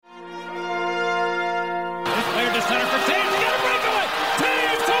center for Taves. Got a breakaway.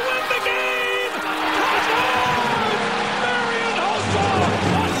 Taves to win the game. Touchdown! Marian Hossa,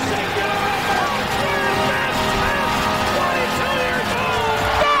 a singular effort. Third best 22 years old.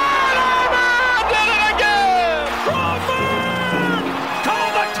 Turnover! Did it again. Crawford! Call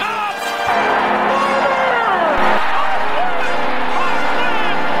the cops.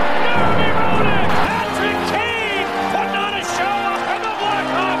 Patrick Kane putting on a show, and the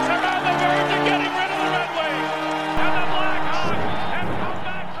Blackhawks are on the verge of getting rid of the Red Wings. And the Blackhawks have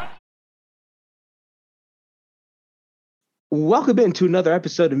come back. Welcome into another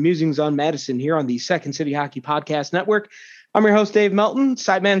episode of Musings on Madison here on the Second City Hockey Podcast Network. I'm your host, Dave Melton,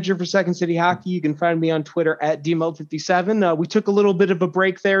 site manager for Second City Hockey. You can find me on Twitter at DMelt57. We took a little bit of a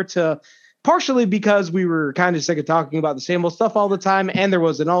break there partially because we were kind of sick of talking about the same old stuff all the time, and there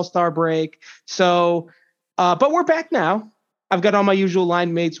was an all-star break. So, but we're back now. I've got all my usual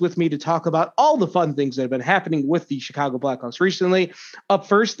line mates with me to talk about all the fun things that have been happening with the Chicago Blackhawks recently. Up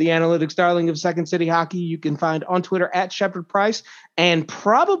first, the analytics darling of Second City Hockey, you can find on Twitter at Shepard Price, and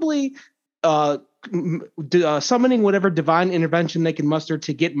probably summoning whatever divine intervention they can muster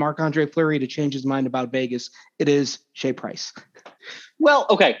to get Marc-Andre Fleury to change his mind about Vegas. It is Shea Price. Well,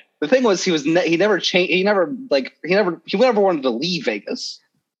 okay. The thing was, he never wanted to leave Vegas.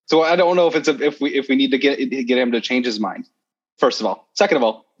 So I don't know if we need to get him to change his mind. First of all, second of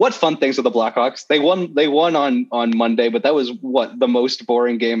all, what fun things with the Blackhawks? They won on Monday, but that was the most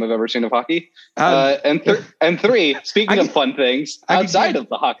boring game I've ever seen of hockey. And three, speaking of fun things outside of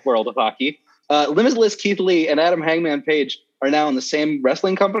the world of hockey, Limitless Keith Lee and Adam Hangman Page are now in the same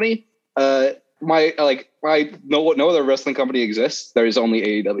wrestling company. No other wrestling company exists. There is only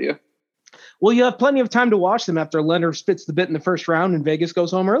AEW. Well, you have plenty of time to watch them after Leonard spits the bit in the first round and Vegas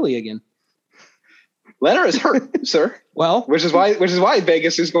goes home early again. Leonard is hurt, sir. Well, which is why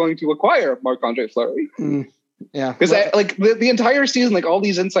Vegas is going to acquire Marc-Andre Fleury. Yeah, because the entire season, all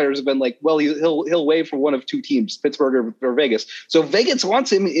these insiders have been like, well, he'll waive for one of two teams, Pittsburgh or Vegas. So Vegas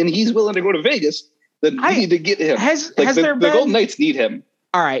wants him, and he's willing to go to Vegas. Then we need to get him. The Golden Knights need him.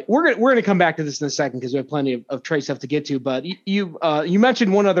 All right, we're gonna come back to this in a second because we have plenty of trade stuff to get to. But you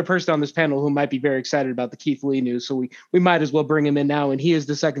mentioned one other person on this panel who might be very excited about the Keith Lee news, so we might as well bring him in now. And he is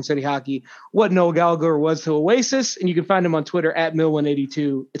the Second City Hockey what Noel Gallagher was to Oasis, and you can find him on Twitter at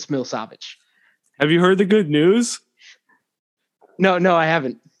Mill182. It's Mill Savage. Have you heard the good news? No, I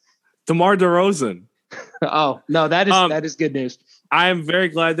haven't. DeMar DeRozan. Oh no, that is good news. I am very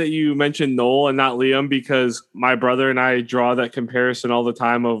glad that you mentioned Noel and not Liam because my brother and I draw that comparison all the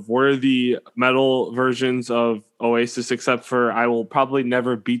time of we're the metal versions of Oasis, except for I will probably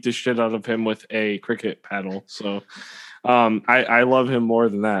never beat the shit out of him with a cricket paddle. So I love him more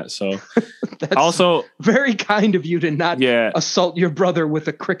than that. So that's also very kind of you to not assault your brother with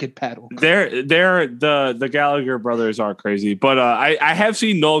a cricket paddle. The Gallagher brothers are crazy, but I have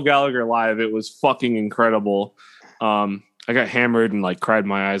seen Noel Gallagher live. It was fucking incredible. I got hammered and cried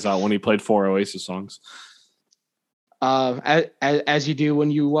my eyes out when he played 4 Oasis songs. As you do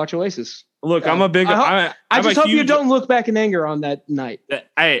when you watch Oasis. Look, I'm a big. I just hope you don't look back in anger on that night.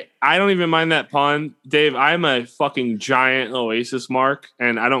 I don't even mind that pun, Dave. I'm a fucking giant Oasis mark,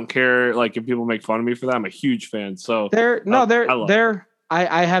 and I don't care if people make fun of me for that. I'm a huge fan. So I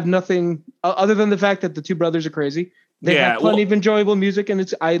have nothing other than the fact that the two brothers are crazy. They have plenty of enjoyable music,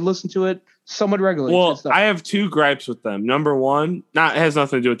 and I listen to it somewhat regularly. Well, I have two gripes with them. Number one, it has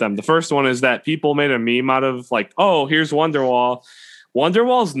nothing to do with them. The first one is that people made a meme out of here's Wonderwall.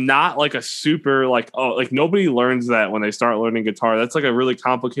 Wonderwall's not a super nobody learns that when they start learning guitar. That's a really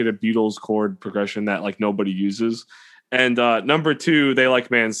complicated Beatles chord progression that nobody uses. And number two, they like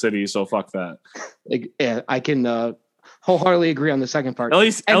Man City, so fuck that. I can wholeheartedly agree on the second part.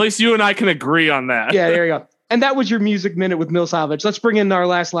 At least you and I can agree on that. Yeah, there you go. And that was your music minute with Mill Savage. Let's bring in our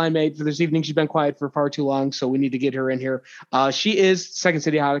last line mate for this evening. She's been quiet for far too long, so we need to get her in here. She is Second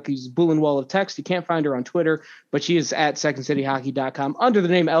City Hockey's Bull and Wall of Text. You can't find her on Twitter, but she is at secondcityhockey.com under the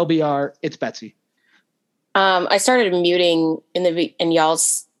name LBR. It's Betsy. I started muting in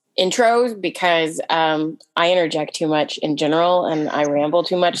y'all's intros because I interject too much in general and I ramble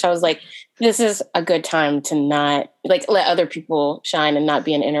too much. So I was like, this is a good time to not let other people shine and not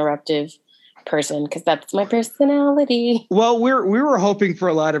be an interruptive person because that's my personality. Well, we were hoping for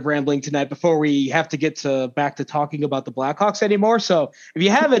a lot of rambling tonight before we have to get back to talking about the Blackhawks anymore. So if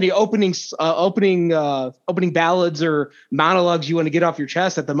you have any opening ballads or monologues you want to get off your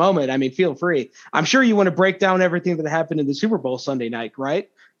chest at the moment, feel free. I'm sure you want to break down everything that happened in the Super Bowl Sunday night,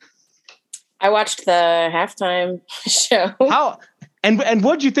 right? I watched the halftime show. How? And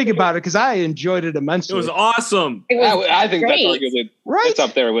what'd you think about it? Because I enjoyed it immensely. It was awesome. I think great. That's arguably right. It's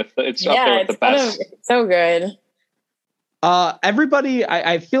up there with the best. So good. Everybody,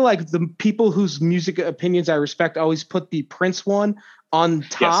 I feel like the people whose music opinions I respect always put the Prince one on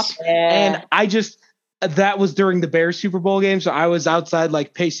top. Yes. And that was during the Bears Super Bowl game. So I was outside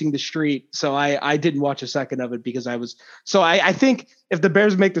like pacing the street. So I didn't watch a second of it because I think if the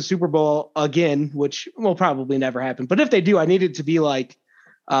Bears make the Super Bowl again, which will probably never happen, but if they do, I need it to be like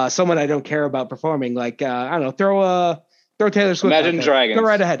someone I don't care about performing. Like, I don't know, throw Taylor Swift. Imagine Dragons. Go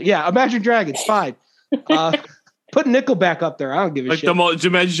right ahead. Yeah. Imagine Dragons. Fine. Put Nickelback up there. I don't give a shit.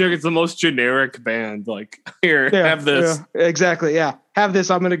 Imagine Dragons, the most generic band. Like, here, have this. Yeah, exactly. Yeah. Have this.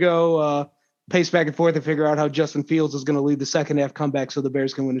 I'm going to go pace back and forth and figure out how Justin Fields is going to lead the second half comeback so the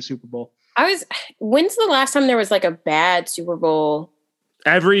Bears can win the Super Bowl. When's the last time there was like a bad Super Bowl?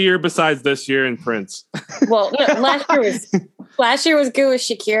 Every year besides this year in Prince. Well, no, last year was good with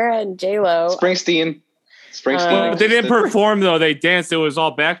Shakira and J-Lo. Springsteen. But they didn't perform though. They danced. It was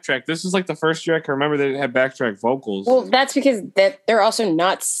all backtrack. This is like the first year I can remember they didn't have backtrack vocals. Well, that's because they're also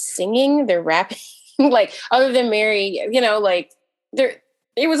not singing. They're rapping. Like, other than Mary, like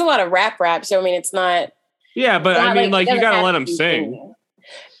it was a lot of rap. So I mean, it's not. Yeah, but I mean, like you gotta let them sing.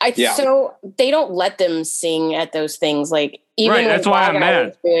 So they don't let them sing at those things. Like, even right, that's why I'm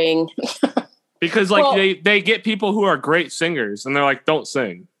mad. Because they get people who are great singers and they're like, don't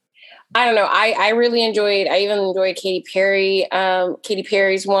sing. I don't know. I even enjoyed Katy Perry. Katy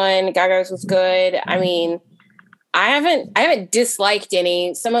Perry's one. Gaga's was good. I mean, I haven't disliked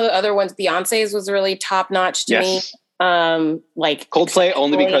any. Some of the other ones, Beyonce's was really top notch to me. Like Coldplay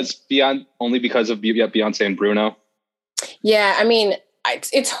only because of Beyonce and Bruno. Yeah, I mean,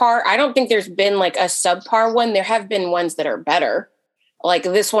 it's hard. I don't think there's been like a subpar one. There have been ones that are better. Like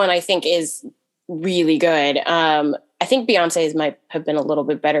this one, I think is really good. I think Beyonce's might have been a little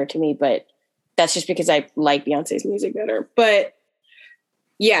bit better to me, but that's just because I like Beyonce's music better. But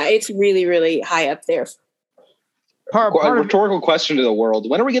yeah, it's really, really high up there. A rhetorical question to the world: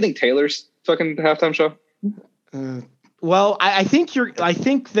 when are we getting Taylor's fucking halftime show? Well, I think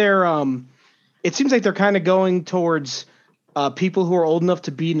they're. It seems like they're kind of going towards people who are old enough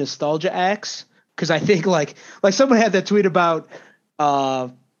to be nostalgia acts. Because I think like someone had that tweet about.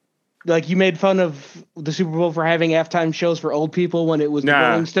 Like you made fun of the Super Bowl for having halftime shows for old people when it was the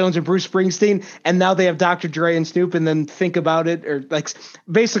Rolling Stones and Bruce Springsteen, and now they have Dr. Dre and Snoop, and then think about it, or like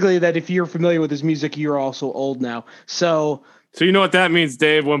basically that if you're familiar with his music, you're also old now. So you know what that means,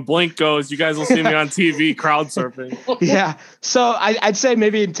 Dave? When Blink goes, you guys will see me on TV crowd surfing. Yeah. So I'd say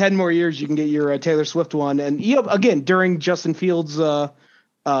maybe in 10 more years you can get your Taylor Swift one, and again during Justin Fields'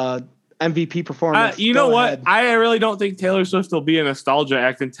 MVP performance. You know what? Ahead. I really don't think Taylor Swift will be a nostalgia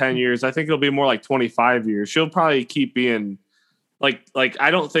act in 10 years. I think it'll be more like 25 years. She'll probably keep being like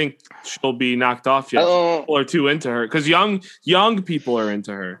I don't think she'll be knocked off yet. People are too into her because young people are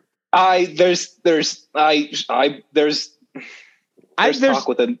into her. There's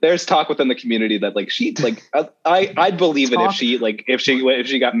talk within the community that like she like I'd believe it if she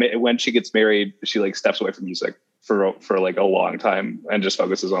when she gets married, she like steps away from music for like a long time and just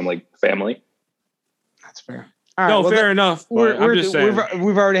focuses on like family. That's fair. All right, fair enough. I'm just saying.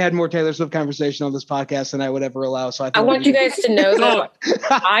 We've already had more Taylor Swift conversation on this podcast than I would ever allow. So I want you guys to know that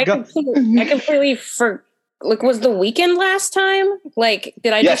I completely forgot. Like, was the Weeknd last time? Like,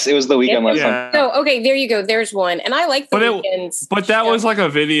 did I? Yes, it was the Weeknd last time. Oh, okay. There you go. There's one, and I like the Weeknd's. But that was like a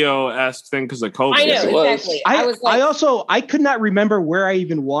video-esque thing because of COVID. I know exactly. I could not remember where I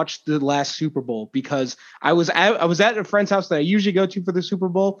even watched the last Super Bowl because I was at a friend's house that I usually go to for the Super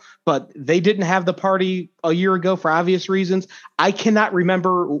Bowl, but they didn't have the party a year ago for obvious reasons. I cannot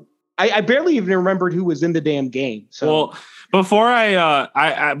remember. I barely even remembered who was in the damn game. So. Well, before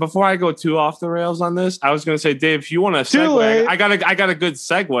I go too off the rails on this, I was going to say, Dave, if you want to segue, I got a good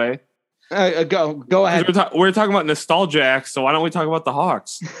segue. Go ahead. We're talking about nostalgia acts, so why don't we talk about the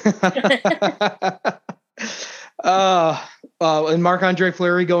Hawks? And Marc-Andre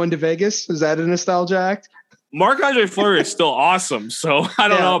Fleury going to Vegas, is that a nostalgia act? Marc-Andre Fleury is still awesome, so I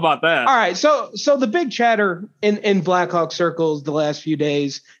don't know about that. All right, so the big chatter in Blackhawk circles the last few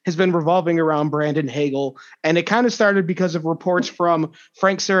days has been revolving around Brandon Hagel, and it kind of started because of reports from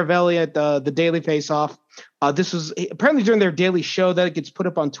Frank Saravelli at the Daily Face-Off. This was apparently during their daily show that it gets put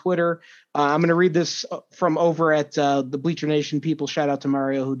up on Twitter. I'm going to read this from over at the Bleacher Nation people. Shout out to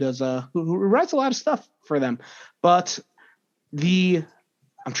Mario who does who writes a lot of stuff for them, but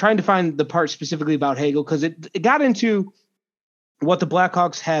I'm trying to find the part specifically about Hagel because it got into what the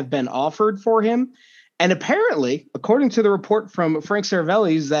Blackhawks have been offered for him. And apparently, according to the report from Frank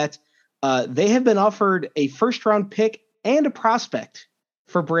Saravelli, is that they have been offered a first-round pick and a prospect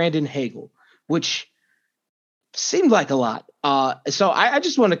for Brandon Hagel, which seemed like a lot. So I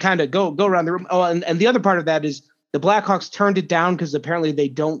just want to kind of go around the room. Oh, and the other part of that is The Blackhawks turned it down because apparently they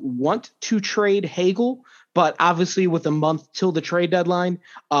don't want to trade Hagel. But obviously, with a month till the trade deadline,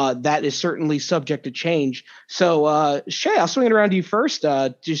 that is certainly subject to change. So, Shay, I'll swing it around to you first.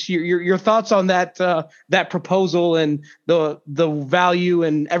 Just your thoughts on that that proposal and the value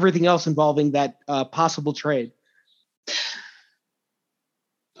and everything else involving that possible trade.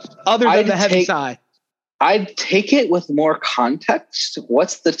 Other than the heavy sigh, I'd take it with more context.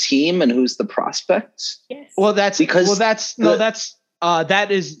 What's the team and who's the prospect? Yes. Well, that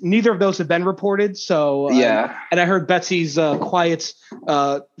is neither of those have been reported. So yeah, and I heard Betsy's quiet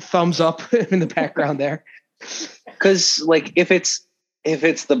thumbs up in the background there. Because like if it's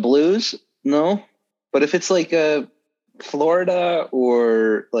the Blues, no, but if it's like Florida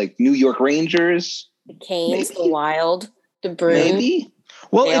or like New York Rangers, the Canes, maybe. The Wild, the Bruins. Maybe.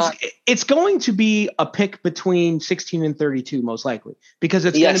 Well, it's going to be a pick between 16 and 32, most likely, because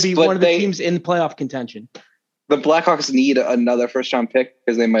it's going to be one of the teams in playoff contention. The Blackhawks need another first-round pick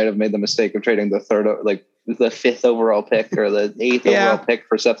because they might have made the mistake of trading the fifth overall pick or the eighth overall pick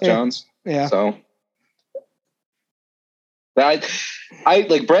for Seth Jones. Yeah. So I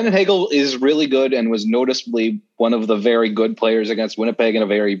like Brandon Hagel is really good and was noticeably one of the very good players against Winnipeg in a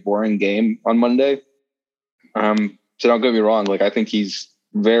very boring game on Monday. So don't get me wrong. Like I think he's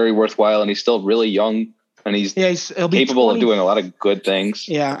very worthwhile and he's still really young and he'll be capable of doing a lot of good things.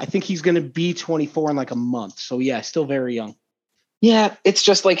 Yeah. I think he's going to be 24 in like a month. So yeah, still very young. Yeah. It's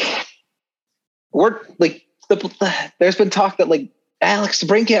just like, there's been talk that like Alex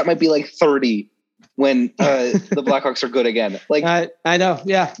DeBrincat might be like 30 when the Blackhawks are good again. Like I know.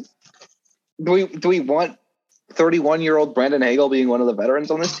 Yeah. Do we want 31-year-old Brandon Hagel being one of the veterans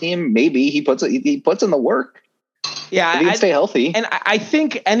on this team? Maybe he puts in the work. Yeah, he can stay healthy. And I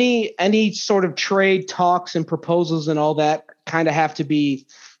think any sort of trade talks and proposals and all that kind of have to be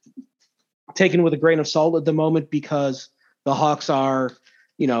taken with a grain of salt at the moment because the Hawks are,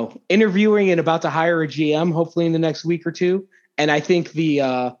 interviewing and about to hire a GM hopefully in the next week or two. And I think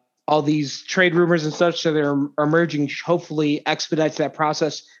the all these trade rumors and such that are emerging hopefully expedites that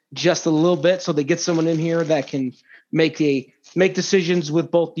process just a little bit so they get someone in here that can make decisions with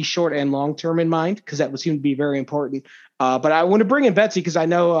both the short and long term in mind, because that would seem to be very important. But I want to bring in Betsy because I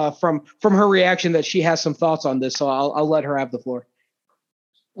know from her reaction that she has some thoughts on this. So I'll let her have the floor.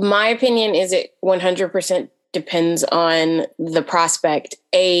 My opinion is it 100% depends on the prospect.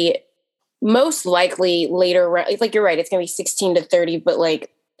 Most likely later, like you're right, it's going to be 16 to 30, but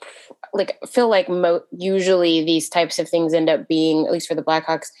like I feel like usually these types of things end up being, at least for the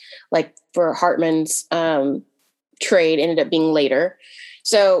Blackhawks, like for Hartman's trade ended up being later.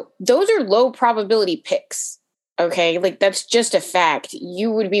 So those are low probability picks. Okay. Like that's just a fact. You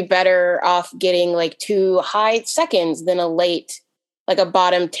would be better off getting like 2 high seconds than a late, like a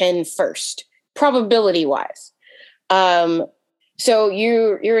bottom 10 first, probability wise. So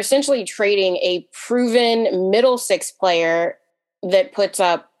you're essentially trading a proven middle six player that puts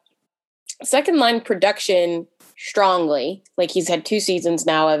up second line production strongly. Like he's had 2 seasons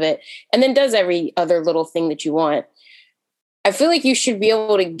now of it, and then does every other little thing that you want. I feel like you should be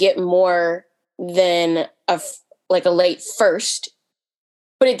able to get more than a late first,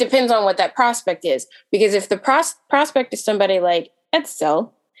 but it depends on what that prospect is. Because if the prospect is somebody like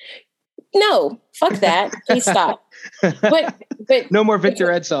Edsel, no, fuck that. Please stop. But no more Victor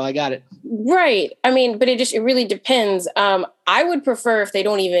Edsel. I got it. Right. I mean, but it really depends. I would prefer if they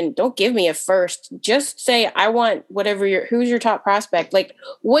don't give me a first, just say, I want who's your top prospect? Like,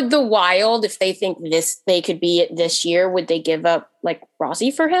 would the Wild, if they think they could be it this year, would they give up like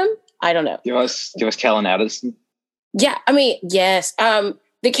Rossi for him? I don't know. Give us Callan Addison. Yeah. I mean, yes.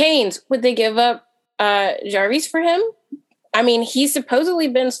 The Canes, would they give up Jarvis for him? I mean, he's supposedly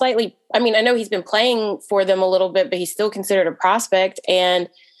been I know he's been playing for them a little bit, but he's still considered a prospect. And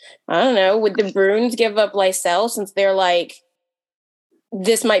I don't know, would the Bruins give up Lysell since they're like,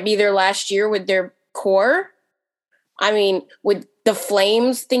 this might be their last year with their core? I mean, would the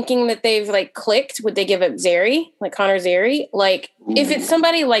Flames, thinking that they've like clicked, would they give up Zary, like Connor Zary? Like, if it's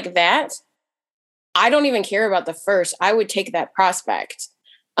somebody like that, I don't even care about the first. I would take that prospect.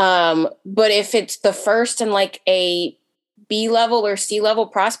 But if it's the first and like a B level or C level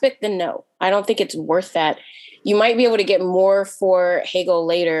prospect, then no, I don't think it's worth that. You might be able to get more for Hagel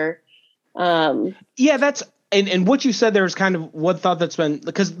later. Yeah, that's and what you said there is kind of one thought that's been,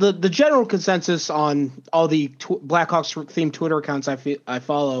 because the general consensus on all the Blackhawks themed Twitter accounts I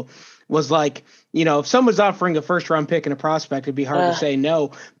follow was like, if someone's offering a first round pick and a prospect, it'd be hard to say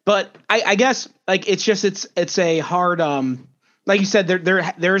no. But I guess like it's a hard like you said,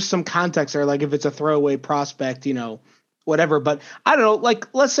 there's some context there. Like if it's a throwaway prospect, whatever. But I don't know,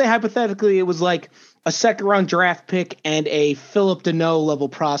 like, let's say hypothetically it was like a second round draft pick and a Phillip Danault level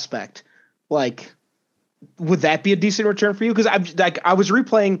prospect, like, would that be a decent return for you? Because I was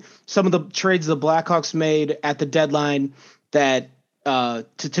replaying some of the trades the Blackhawks made at the deadline that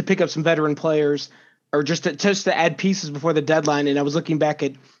to pick up some veteran players or just to add pieces before the deadline, and I was looking back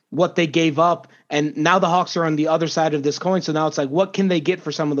at what they gave up, and now the Hawks are on the other side of this coin. So now it's like, what can they get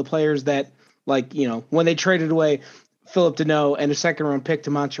for some of the players that, like, you know, when they traded away Phillip Danault and a second round pick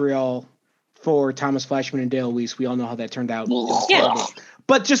to Montreal for Thomas Fleischmann and Dale Weiss, we all know how that turned out. Yeah.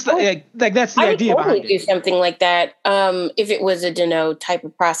 But just like that's the idea totally behind it. Do something like that if it was a Danault type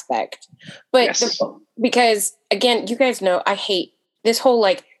of prospect. But because, again, you guys know I hate this whole,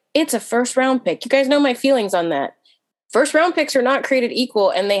 like, it's a first round pick. You guys know my feelings on that. First round picks are not created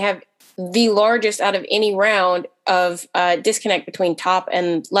equal, and they have the largest out of any round of disconnect between top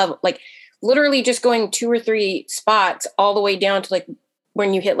and level. Like, literally just going 2 or 3 spots all the way down to, like,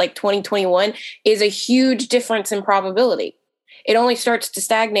 when you hit like 2021 is a huge difference in probability. It only starts to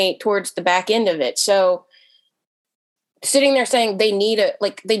stagnate towards the back end of it. So sitting there saying they need it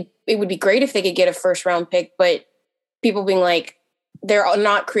would be great if they could get a first round pick, but people being like, they're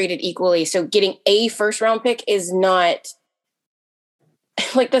not created equally. So getting a first round pick is not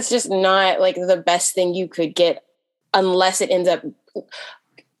like, that's just not like the best thing you could get unless it ends up.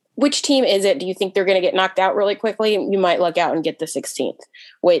 Which team is it? Do you think they're going to get knocked out really quickly? You might luck out and get the 16th,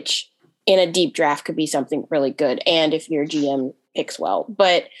 which in a deep draft could be something really good. And if your GM picks well,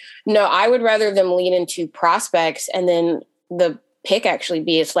 but no, I would rather them lean into prospects and then the pick actually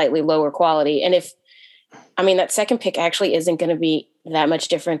be a slightly lower quality. And that second pick actually isn't going to be that much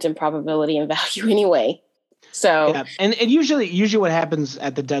difference in probability and value anyway. So, yeah. And usually what happens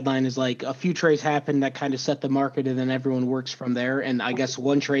at the deadline is like a few trades happen that kind of set the market and then everyone works from there. And I guess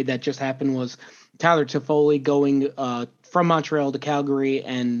one trade that just happened was Tyler Toffoli going from Montreal to Calgary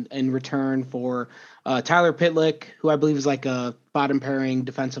and in return for Tyler Pitlick, who I believe is like a bottom pairing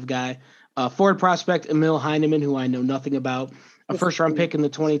defensive guy, forward prospect Emil Heineman, who I know nothing about, a first round pick in the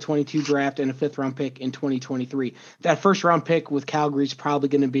 2022 draft, and a 5th round pick in 2023. That first round pick with Calgary is probably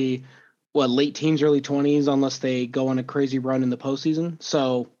going to be late teens, early 20s, unless they go on a crazy run in the postseason.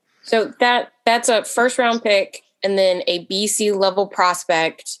 So that's a first round pick and then a BC level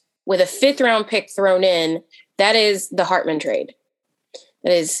prospect with a 5th round pick thrown in. That is the Hartman trade.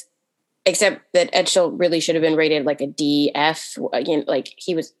 That is, except that Edschel really should have been rated like a DF. Again, like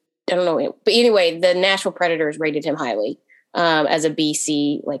he was, I don't know. But anyway, the Nashville Predators rated him highly as a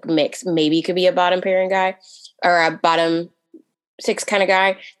BC like mix. Maybe he could be a bottom pairing guy or a bottom 6 kind of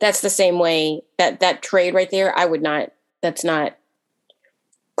guy. That's the same way that trade right there. That's not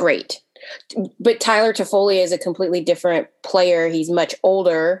great. But Tyler Toffoli is a completely different player. He's much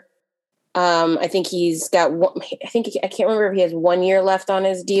older. I think he's got I can't remember if he has 1 year left on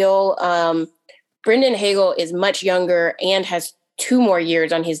his deal. Brendan Hagel is much younger and has 2 more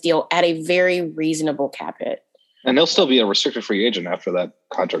years on his deal at a very reasonable cap hit. And he'll still be a restricted free agent after that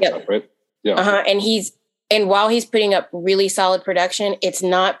contract's up, right? Yeah. And while he's putting up really solid production, it's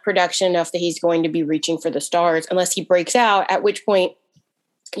not production enough that he's going to be reaching for the stars unless he breaks out, at which point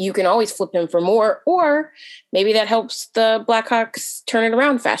you can always flip him for more, or maybe that helps the Blackhawks turn it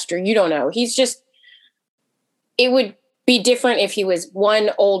around faster. You don't know. It would be different if he was one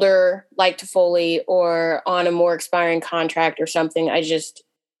older like Toffoli or on a more expiring contract or something.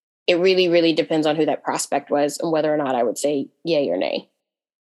 It really, really depends on who that prospect was and whether or not I would say yay or nay.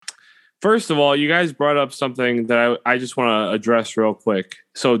 First of all, you guys brought up something that I just want to address real quick.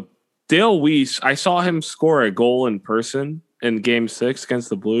 So Dale Weiss, I saw him score a goal in person in Game 6 against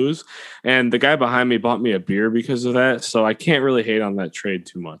the Blues, and the guy behind me bought me a beer because of that, so I can't really hate on that trade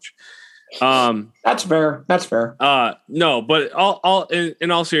too much. That's fair. No, but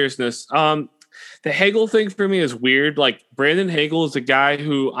in all seriousness, the Hagel thing for me is weird. Like, Brandon Hagel is a guy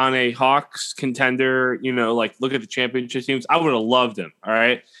who, on a Hawks contender, like, look at the championship teams, I would have loved him. All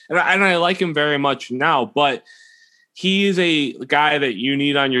right. And I like him very much now, but he is a guy that you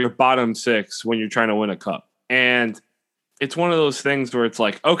need on your bottom 6 when you're trying to win a cup. And it's one of those things where it's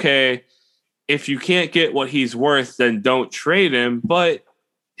like, okay, if you can't get what he's worth, then don't trade him. But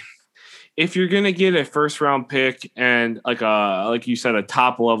if you're going to get a first round pick and like you said, a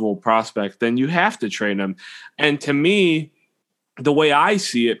top level prospect, then you have to trade him. And to me, the way I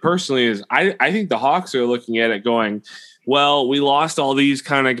see it personally is I think the Hawks are looking at it going, well, we lost all these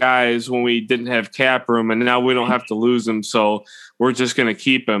kind of guys when we didn't have cap room, and now we don't have to lose them. So we're just going to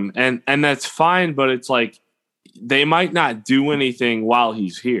keep him. And that's fine. But it's like, they might not do anything while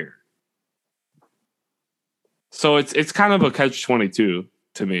he's here. So it's kind of a catch-22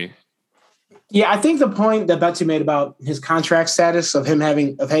 to me. Yeah, I think the point that Betsy made about his contract status of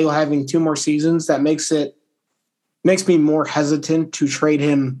Hagel having 2 more seasons, that makes me more hesitant to trade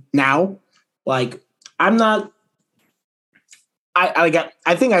him now. Like, I'm not.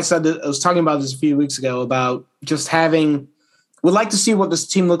 I think I said that I was talking about this a few weeks ago about just would like to see what this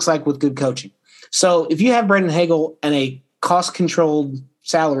team looks like with good coaching. So if you have Brandon Hagel and a cost-controlled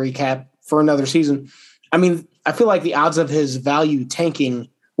salary cap for another season, I mean, I feel like the odds of his value tanking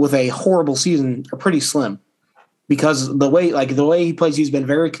with a horrible season are pretty slim, because the way he plays, he's been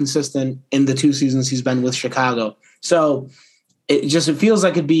very consistent in the 2 seasons he's been with Chicago. So it feels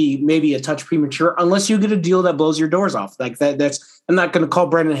like it'd be maybe a touch premature unless you get a deal that blows your doors off. Like that's I'm not going to call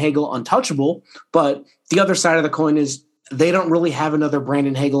Brandon Hagel untouchable, but the other side of the coin is they don't really have another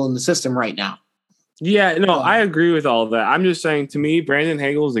Brandon Hagel in the system right now. Yeah, no, I agree with all of that. I'm just saying, to me, Brandon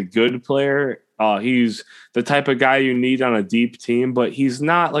Hagel is a good player. He's the type of guy you need on a deep team, but he's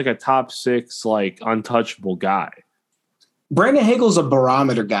not like a top 6, like, untouchable guy. Brandon Hagel's a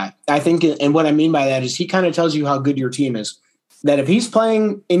barometer guy, I think, and what I mean by that is he kind of tells you how good your team is. That if he's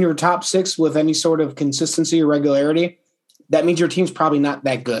playing in your top 6 with any sort of consistency or regularity, that means your team's probably not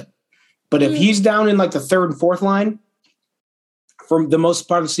that good. But if he's down in like the 3rd and 4th line for the most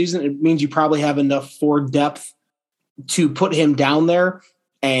part of the season, it means you probably have enough forward depth to put him down there,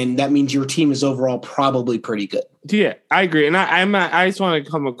 and that means your team is overall probably pretty good. Yeah, I agree. And I just want to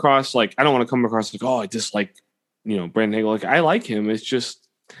come across like, I don't want to come across like, oh, I dislike, Brandon Hagel. Like, I like him. It's just,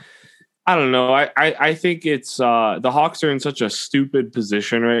 I don't know. I think it's the Hawks are in such a stupid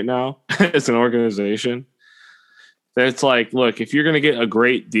position right now as an organization. That it's like, look, if you're going to get a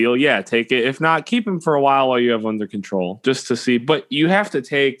great deal, yeah, take it. If not, keep him for a while you have under control, just to see. But you have to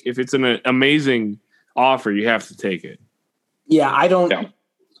take, if it's an amazing offer, you have to take it. Yeah, I don't. Yeah.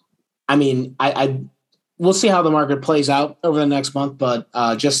 I mean, we'll see how the market plays out over the next month, but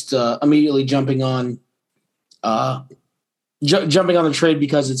just immediately jumping on the trade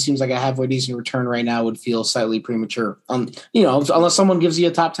because it seems like a halfway decent return right now would feel slightly premature. Unless someone gives you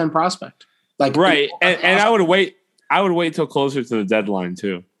a top 10 prospect, like right. And I would wait. I would wait till closer to the deadline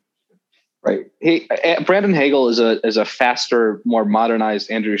too. Right. Brandon Hagel is a faster, more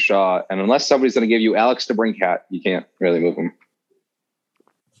modernized Andrew Shaw, and unless somebody's going to give you Alex DeBrincat, you can't really move him.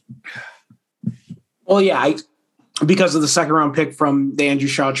 Well, yeah, because of the 2nd round pick from the Andrew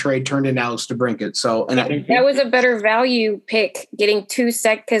Shaw trade turned into Alex DeBrincat. So, and that was a better value pick, getting 2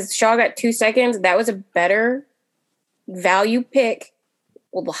 seconds because Shaw got 2 seconds. That was a better value pick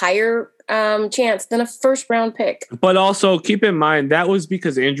with a higher chance than a 1st round pick. But also keep in mind that was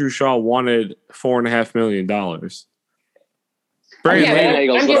because Andrew Shaw wanted $4.5 million. Brandon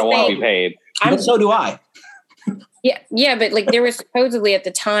Hagel's going to want to be paid. So do I. Yeah, but like there was supposedly at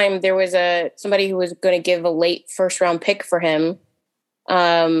the time there was somebody who was going to give a late 1st round pick for him,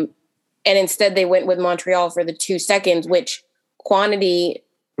 and instead they went with Montreal for the 2 seconds, which quantity.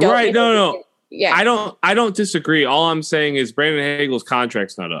 Right? No. Yeah, I don't disagree. All I'm saying is Brandon Hagel's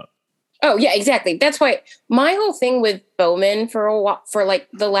contract's not up. Oh yeah, exactly. That's why my whole thing with Bowman for like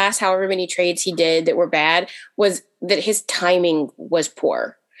the last however many trades he did that were bad was that his timing was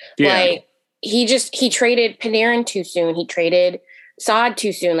poor. Yeah. Like he traded Panarin too soon. He traded Saad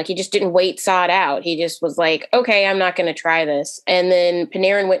too soon. Like he just didn't wait Saad out. He just was like, okay, I'm not going to try this. And then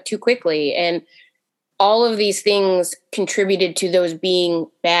Panarin went too quickly. And all of these things contributed to those being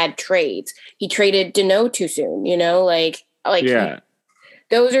bad trades. He traded Deneau too soon, like yeah.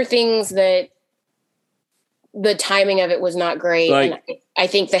 Those are things that the timing of it was not great. Like, and I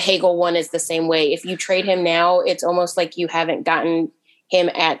think the Hagel one is the same way. If you trade him now, it's almost like you haven't gotten him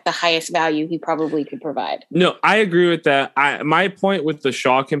at the highest value he probably could provide. No, I agree with that. My point with the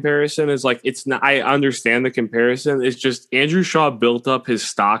Shaw comparison is like, it's not, I understand the comparison. It's just Andrew Shaw built up his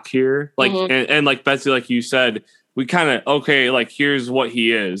stock here. Like, and like Betsy, like you said, we kind of, okay, like here's what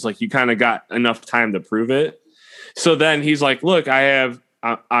he is. Like you kind of got enough time to prove it. So then he's like, look,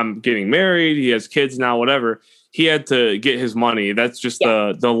 I'm getting married. He has kids now, whatever. He had to get his money. That's just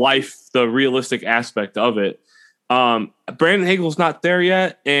the realistic aspect of it. Brandon Hagel's not there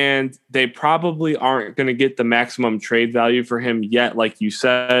yet, and they probably aren't going to get the maximum trade value for him yet, like you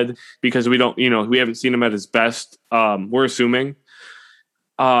said, because we haven't seen him at his best. We're assuming.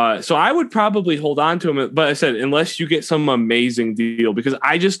 So I would probably hold on to him, but I said, unless you get some amazing deal, because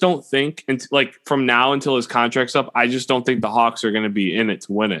I just don't think, from now until his contract's up, I just don't think the Hawks are going to be in it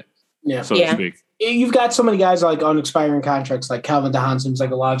to win it, so to speak. You've got so many guys like on expiring contracts, like Calvin DeHaan seems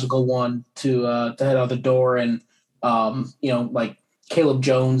like a logical one to head out the door, and like Caleb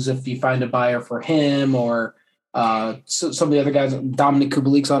Jones, if you find a buyer for him, or some of the other guys, Dominic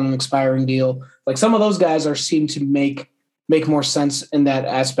Kubalik's on an expiring deal. Like some of those guys seem to make more sense in that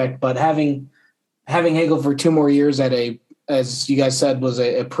aspect. But having having Hagel for 2 more years at as you guys said, was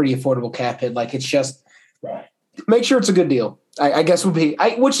a pretty affordable cap hit. Like, it's just make sure it's a good deal. I guess would be,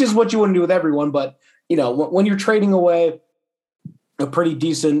 which is what you want to do with everyone. But, when you're trading away a pretty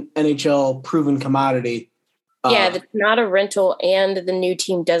decent NHL proven commodity. That's not a rental, and the new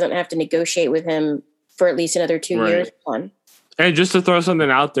team doesn't have to negotiate with him for at least another 2 years. And just to throw something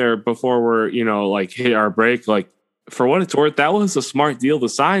out there before we're, hit our break, for what it's worth, that was a smart deal to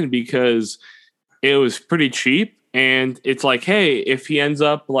sign because it was pretty cheap. And it's like, hey, if he ends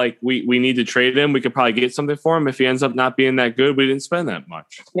up we need to trade him, we could probably get something for him. If he ends up not being that good, we didn't spend that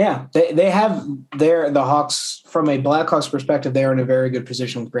much. Yeah, they have the Hawks, from a Blackhawks perspective, they're in a very good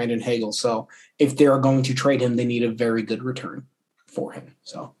position with Brandon Hagel. So if they're going to trade him, they need a very good return for him.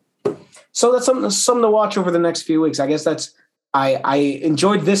 So that's something to watch over the next few weeks. I guess I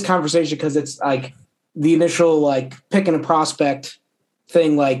enjoyed this conversation because it's like the initial picking a prospect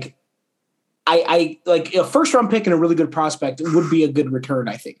thing. I like a first round pick and a really good prospect would be a good return,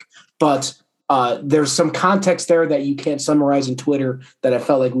 I think. But there's some context there that you can't summarize in Twitter that I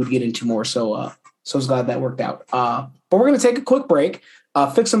felt like we'd get into more. So I was glad that worked out. But we're going to take a quick break,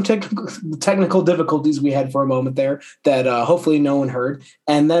 fix some technical difficulties we had for a moment there that hopefully no one heard.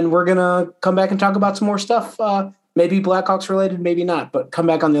 And then we're going to come back and talk about some more stuff, maybe Blackhawks related, maybe not. But come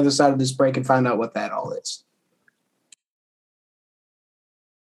back on the other side of this break and find out what that all is.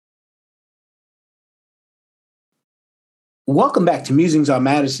 Welcome back to Musings on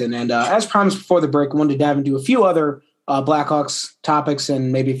Madison. And as promised before the break, I wanted to dive into a few other Blackhawks topics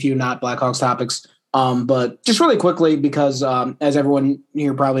and maybe a few not Blackhawks topics. But just really quickly, because as everyone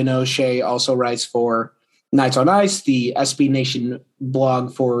here probably knows, Shay also writes for Knights on Ice, the SB Nation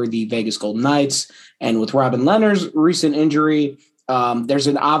blog for the Vegas Golden Knights. And with Robin Lehner's recent injury, there's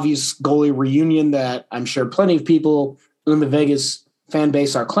an obvious goalie reunion that I'm sure plenty of people in the Vegas fan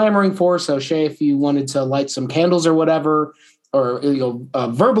base are clamoring for. So Shay, if you wanted to light some candles or whatever, or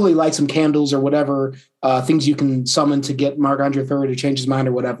verbally light some candles or whatever things you can summon to get Marc-Andre Fleury to change his mind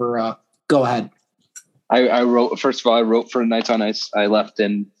or whatever, go ahead. I wrote for Knights on Ice. I left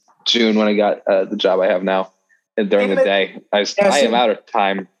in June when I got the job I have now, and during the day I am out of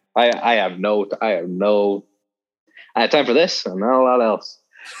time. I have time for this and not a lot else.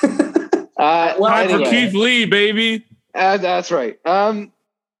 Time for Keith Lee, baby. That's right. The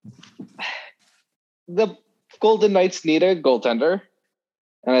Golden Knights need a goaltender,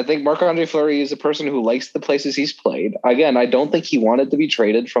 and I think Marc-Andre Fleury is a person who likes the places he's played. Again, I don't think he wanted to be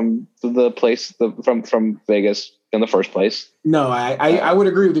traded from the place from Vegas in the first place. No, I would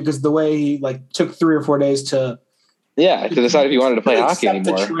agree with you because the way he took 3 or 4 days to decide if he wanted to play hockey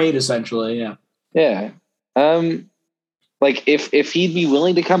anymore. The trade, essentially, yeah. If he'd be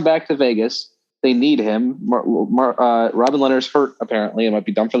willing to come back to Vegas. They need him. Robin Lehner's hurt, apparently, and might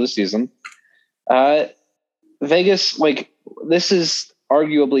be done for the season. Vegas, this is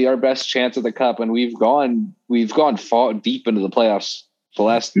arguably our best chance at the Cup, and we've gone far deep into the playoffs the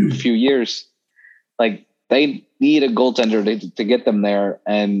last few years. They need a goaltender to get them there,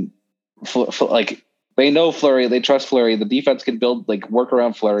 and they know Fleury, they trust Fleury. The defense can work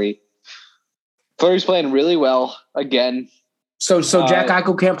around Fleury. Fleury's playing really well again. So Jack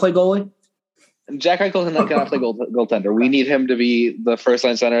Eichel can't play goalie? Jack Eichel cannot play goaltender. We need him to be the first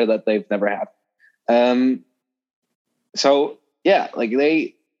line center that they've never had.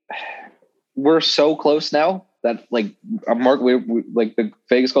 We're so close now that the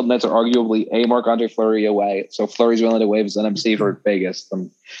Vegas Golden Knights are arguably a Marc-Andre Fleury away. So Fleury's willing to waive his NMC for Vegas.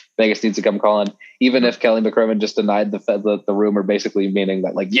 Then Vegas needs to come calling, even if Kelly McCrimmon just denied the rumor, basically meaning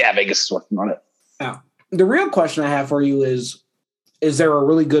that Vegas is working on it. Now, the real question I have for you is there a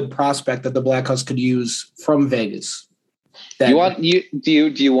really good prospect that the Blackhawks could use from Vegas? Do you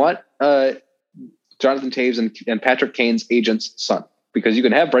want Jonathan Toews and Patrick Kane's agent's son? Because you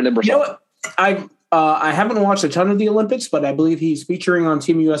can have Brendan Brisson. You know what? I haven't watched a ton of the Olympics, but I believe he's featuring on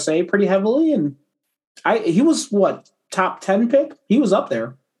Team USA pretty heavily, and he was top 10 pick? He was up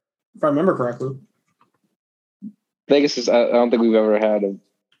there, if I remember correctly. Vegas is. I don't think we've ever had a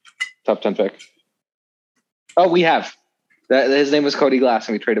top 10 pick. Oh, we have. His name was Cody Glass,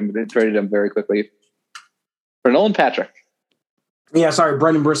 and we traded him very quickly for Nolan Patrick. Yeah, sorry,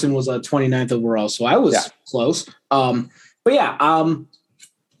 Brendan Brisson was 29th overall, so I was close.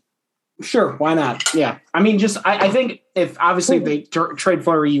 Sure, why not? Yeah, I mean, I think if they trade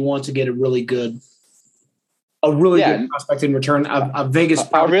Fleury, you want to get a really good prospect in return. A Vegas,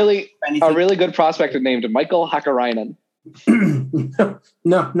 a really good prospect named Michael Hakkarainen.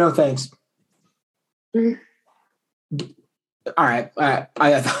 No, thanks. All right.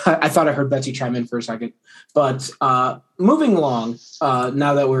 I thought I heard Betsy chime in for a second, but moving along.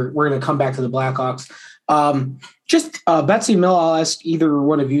 Now that we're going to come back to the Blackhawks, Betsy, Mill, I'll ask either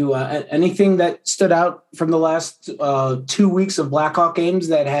one of you anything that stood out from the last 2 weeks of Blackhawk games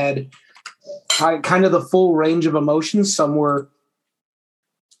that had kind of the full range of emotions. Some were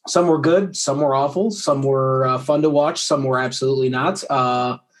good, some were awful, some were fun to watch, some were absolutely not.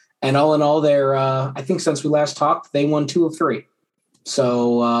 And all in all, I think since we last talked, they won 2 of 3.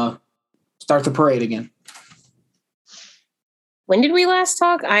 So start the parade again. When did we last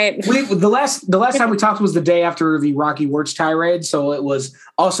talk? The last time we talked was the day after the Rocky Wirtz tirade. So it was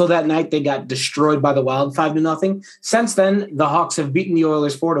also that night they got destroyed by the Wild 5-0. Since then, the Hawks have beaten the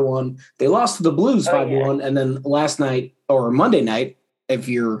Oilers 4-1. They lost to the Blues 5-1, and then last night or Monday night, if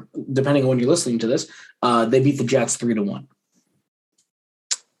you're depending on when you're listening to this, they beat the Jets 3-1.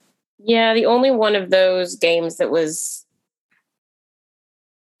 Yeah, the only one of those games that was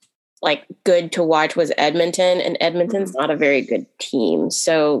like good to watch was Edmonton, and Edmonton's not a very good team.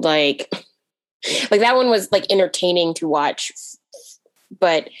 So like that one was like entertaining to watch.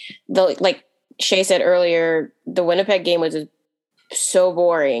 But like Shay said earlier, the Winnipeg game was so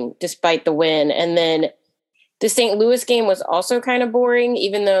boring despite the win. And then the St. Louis game was also kind of boring,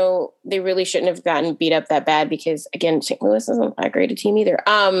 even though they really shouldn't have gotten beat up that bad because, again, St. Louis isn't that great a team either.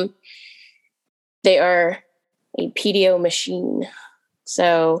 They are a PDO machine.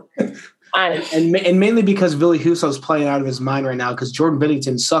 So, and mainly because Ville Husso's playing out of his mind right now because Jordan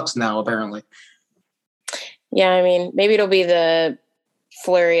Binnington sucks now, apparently. Yeah, I mean, maybe it'll be the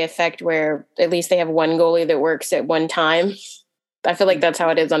Fleury effect where at least they have one goalie that works at one time. I feel like that's how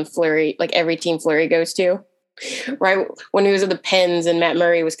it is on Fleury, like every team Fleury goes to. Right when he was at the Pens and Matt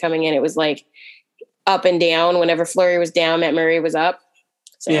Murray was coming in, it was like up and down. Whenever Fleury was down, Matt Murray was up.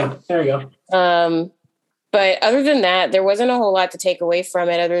 So, yeah, there you go. But other than that, there wasn't a whole lot to take away from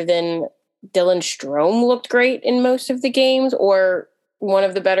it other than Dylan Strome looked great in most of the games, or one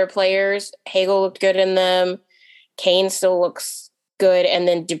of the better players. Hagel looked good in them. Kane still looks good. And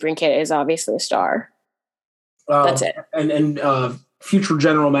then DeBrincat is obviously a star. That's it. And future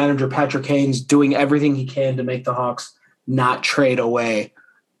general manager Patrick Kane's doing everything he can to make the Hawks not trade away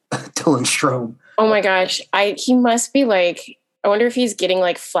Dylan Strome. Oh my gosh. He must be like, I wonder if he's getting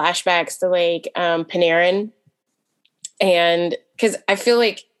like flashbacks to like Panarin. And because I feel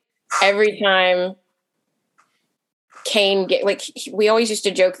like every time Kane we always used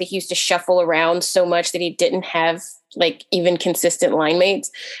to joke that he used to shuffle around so much that he didn't have like even consistent line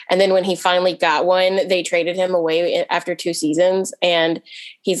mates. And then when he finally got one, they traded him away after 2 seasons. And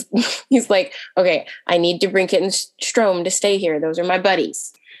he's like, okay, I need DeBrincat and Strome to stay here. Those are my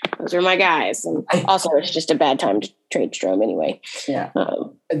buddies. Those are my guys. And also it's just a bad time to trade Strome anyway. Yeah.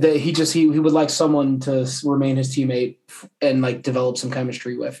 He would like someone to remain his teammate and like develop some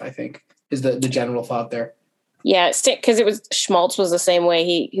chemistry with, I think is the general thought there. Yeah, because it was Schmaltz was the same way.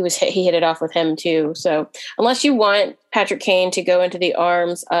 He hit it off with him too. So unless you want Patrick Kane to go into the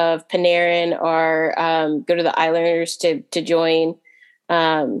arms of Panarin or go to the Islanders to join,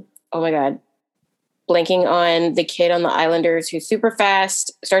 oh my God, blanking on the kid on the Islanders who's super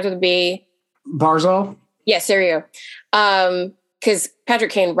fast, starts with a B. Barzal? Yes, there you go. Because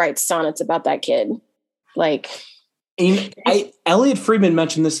Patrick Kane writes sonnets about that kid. Like... Elliot Friedman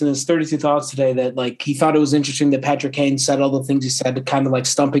mentioned this in his 32 Thoughts today that like he thought it was interesting that Patrick Kane said all the things he said, kind of like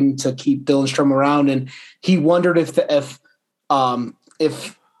stumping to keep Dylan Strome around, and he wondered if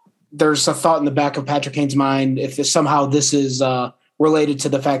there's a thought in the back of Patrick Kane's mind if somehow this is related to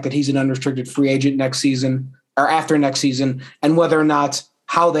the fact that he's an unrestricted free agent next season or after next season, and whether or not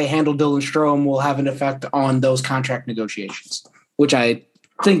how they handle Dylan Strome will have an effect on those contract negotiations, which I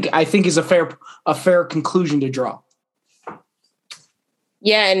think is a fair conclusion to draw.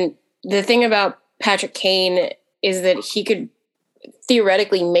 Yeah, and the thing about Patrick Kane is that he could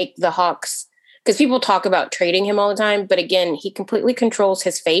theoretically make the Hawks, because people talk about trading him all the time, but again, he completely controls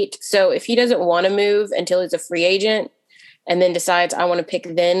his fate. So if he doesn't want to move until he's a free agent and then decides I want to pick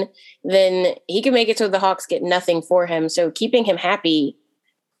then he can make it so the Hawks get nothing for him. So keeping him happy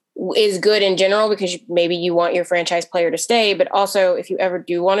is good in general because maybe you want your franchise player to stay, but also if you ever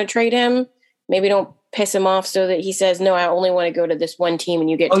do want to trade him, maybe don't piss him off so that he says, no, I only want to go to this one team and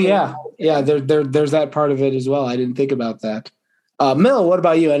you get. Oh yeah. Yeah. There's that part of it as well. I didn't think about that. Mill, what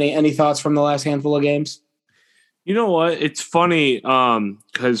about you? Any thoughts from the last handful of games? You know what? It's funny.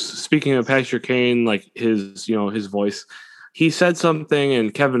 Cause speaking of Patrick Kane, like his voice, he said something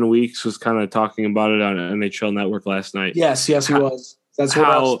and Kevin Weeks was kind of talking about it on NHL Network last night. Yes, he was. That's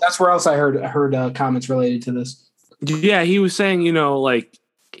where else I heard comments related to this. Yeah. He was saying, like,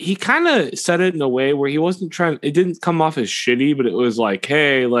 he kind of said it in a way where he wasn't trying. It didn't come off as shitty, but it was like,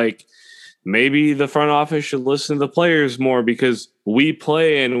 hey, like maybe the front office should listen to the players more because we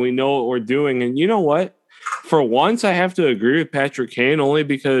play and we know what we're doing. And you know what? For once, I have to agree with Patrick Kane only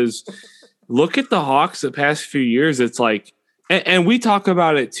because look at the Hawks the past few years. It's like, and we talk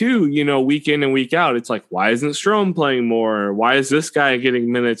about it too, you know, week in and week out. It's like, why isn't Strome playing more? Or why is this guy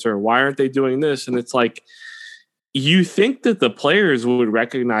getting minutes? Or why aren't they doing this? And it's like, you think that the players would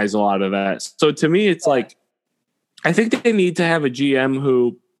recognize a lot of that. So to me, it's like, I think they need to have a GM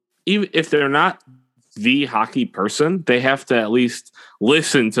who, even if they're not the hockey person, they have to at least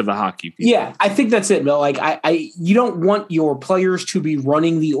listen to the hockey people. Yeah, I think that's it, Bill. Like, you don't want your players to be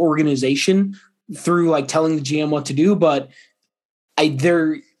running the organization through like telling the GM what to do, but I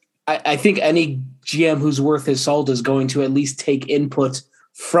think any GM who's worth his salt is going to at least take input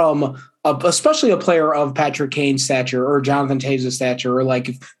from especially a player of Patrick Kane's stature or Jonathan Taves' stature, or like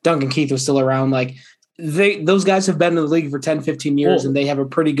if Duncan Keith was still around, like those guys have been in the league for 10, 15 years and they have a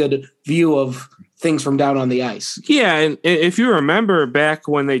pretty good view of things from down on the ice. Yeah. And if you remember back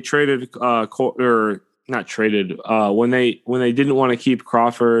when they traded when they didn't want to keep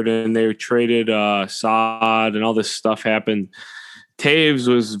Crawford and they traded Saad and all this stuff happened, Taves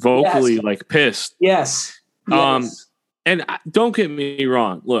was vocally like pissed. Yes. And don't get me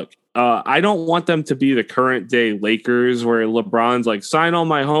wrong. Look, I don't want them to be the current day Lakers where LeBron's like, sign all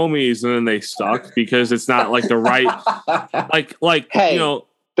my homies, and then they suck because it's not like the right, like, hey, you know,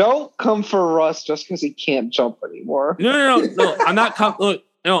 don't come for Russ just because he can't jump anymore. No. I'm not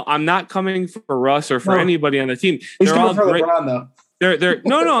I'm not coming for Russ or for anybody on the team. He's coming for LeBron though.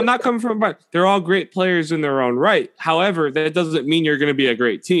 I'm not coming from LeBron. They're all great players in their own right. However, that doesn't mean you're going to be a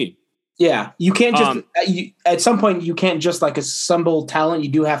great team. Yeah, you can't just at some point you can't just like assemble talent. You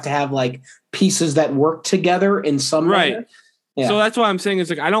do have to have like pieces that work together in some manner. Yeah. So that's why I'm saying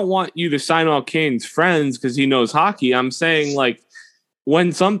it's like I don't want you to sign all Kane's friends because he knows hockey. I'm saying like when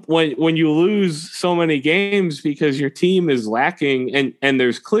you lose so many games because your team is lacking and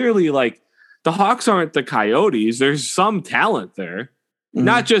there's clearly like the Hawks aren't the Coyotes. There's some talent there,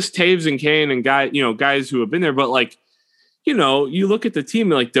 not just Taves and Kane and guys who have been there, but like. You know, you look at the team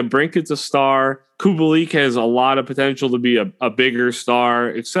like DeBrincat's a star. Kubalik has a lot of potential to be a bigger star,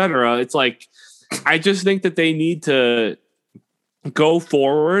 etc. It's like I just think that they need to go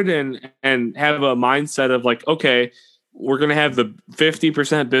forward and have a mindset of like, okay, we're going to have the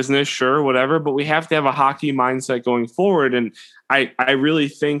 50% business, sure, whatever, but we have to have a hockey mindset going forward. And I really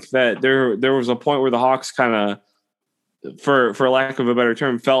think that there was a point where the Hawks kind of, for lack of a better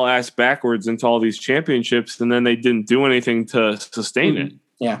term, fell ass backwards into all these championships, and then they didn't do anything to sustain it.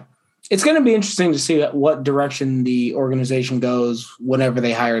 Yeah. It's going to be interesting to see what direction the organization goes whenever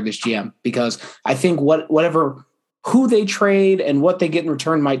they hire this GM, because I think who they trade and what they get in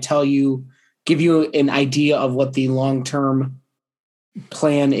return might give you an idea of what the long-term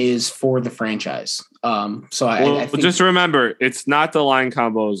plan is for the franchise. I think just remember, it's not the line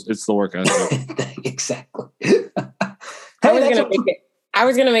combos, it's the work ethic. Exactly. I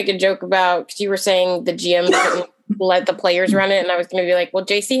was gonna make a joke about because you were saying the GM couldn't let the players run it, and I was gonna be like, well,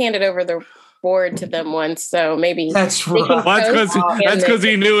 JC handed over the board to them once, so maybe that's right. That's because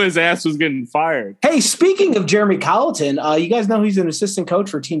he knew his ass was getting fired. Hey, speaking of Jeremy Colleton, you guys know he's an assistant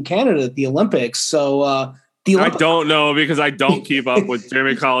coach for Team Canada at the Olympics. So I don't know because I don't keep up with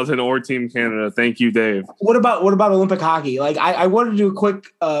Jeremy Colleton or Team Canada. Thank you, Dave. What about Olympic hockey? Like I wanted to do a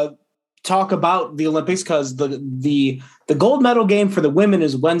quick talk about the Olympics because the gold medal game for the women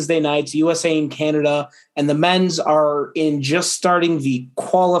is Wednesday nights, USA and Canada, and the men's are in just starting the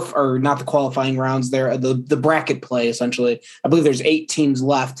not the qualifying rounds. There, the bracket play essentially. I believe there's 8 teams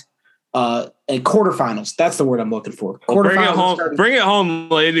left. And quarterfinals. That's the word I'm looking for. Bring it home,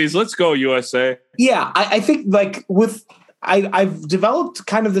 ladies. Let's go, USA. Yeah, I think like I've developed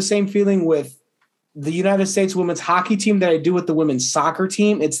kind of the same feeling with the United States women's hockey team that I do with the women's soccer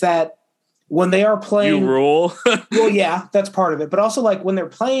team. It's that when they are playing, you rule. Well, yeah, that's part of it. But also like when they're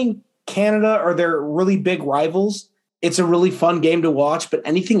playing Canada or they're really big rivals, it's a really fun game to watch. But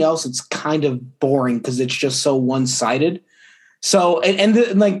anything else, it's kind of boring because it's just so one-sided. So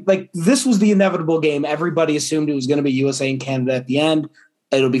like this was the inevitable game. Everybody assumed it was going to be USA and Canada at the end.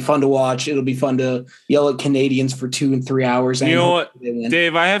 It'll be fun to watch. It'll be fun to yell at Canadians for 2 and 3 hours. You know what,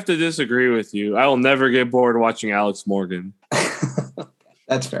 Dave? I have to disagree with you. I will never get bored watching Alex Morgan.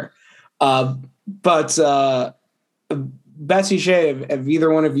 That's fair. But Betsy Shea, have either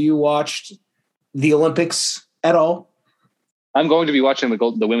one of you watched the Olympics at all? I'm going to be watching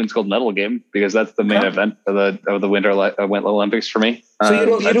the women's gold medal game because that's the main event of the Winter Olympics for me.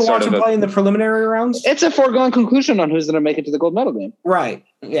 So you don't watch them play in the preliminary rounds? It's a foregone conclusion on who's going to make it to the gold medal game. Right.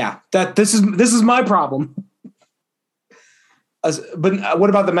 Yeah. This is my problem. But what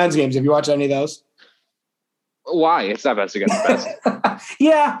about the men's games? Have you watched any of those? Why? It's not best against best.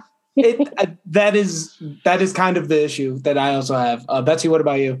 Yeah. That is kind of the issue that I also have. Betsy, what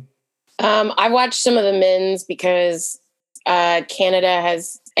about you? I watched some of the men's because Canada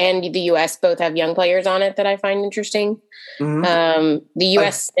and the US both have young players on it that I find interesting. Mm-hmm. The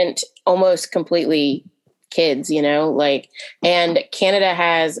US sent almost completely kids, and Canada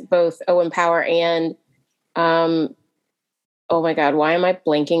has both Owen Power and oh my God, why am I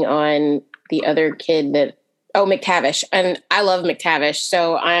blanking on the other kid McTavish. And I love McTavish.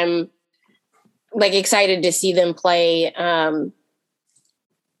 So I'm excited to see them play. And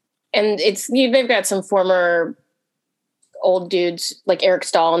they've got some former old dudes like Eric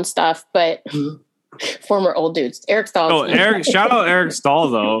Stahl and stuff, but former old dudes. Eric Stahl. Shout out Eric Stahl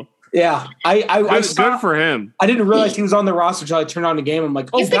though. Yeah, I was good for him. I didn't realize he was on the roster until I turned on the game. I'm like,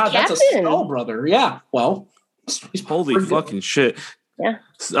 oh God, that's a Stahl brother. Yeah, well, he's holy fucking good. Shit. Yeah.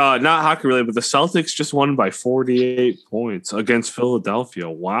 Not hockey related, but the Celtics just won by 48 points against Philadelphia.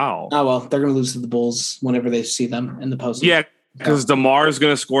 Wow. Oh well, they're going to lose to the Bulls whenever they see them in the postseason. Yeah, because DeMar is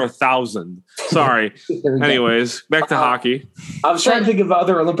going to score 1,000. Sorry. Anyways, back to hockey. I was trying to think of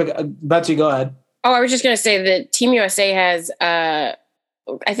other Olympic. Betsy, go ahead. Oh, I was just going to say that Team USA has, I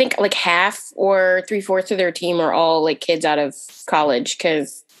think, half or 3/4 of their team are all kids out of college.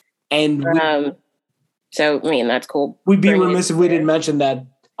 So, I mean, that's cool. We'd be remiss if we didn't mention that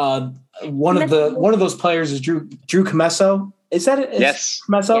one of those players is Drew Commesso. Is that it? Yes.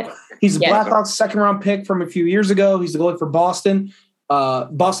 Commesso? Yes. He's the Blackhawks second-round pick from a few years ago. He's the goalie for Boston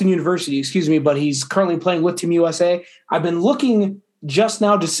University, but he's currently playing with Team USA. I've been looking just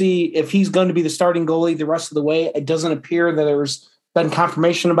now to see if he's going to be the starting goalie the rest of the way. It doesn't appear that there's been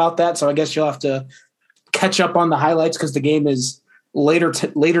confirmation about that, so I guess you'll have to catch up on the highlights because the game is later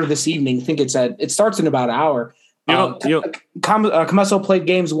this evening. I think it starts in about an hour. Commesso played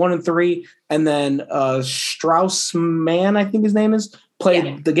games 1 and 3, and then Straussman, I think his name is,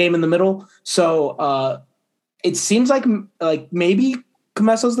 played the game in the middle. So it seems like maybe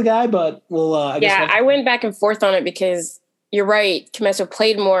Comesso's the guy, but we'll. I went back and forth on it because you're right. Commesso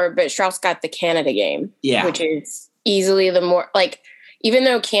played more, but Strauss got the Canada game, which is easily the more even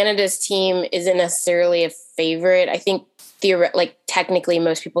though Canada's team isn't necessarily a favorite, I think technically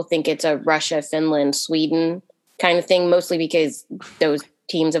most people think it's a Russia, Finland, Sweden kind of thing, mostly because those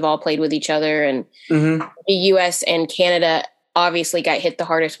teams have all played with each other, and the US and Canada obviously got hit the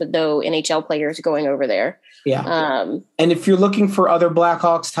hardest with no NHL players going over there. Yeah. And if you're looking for other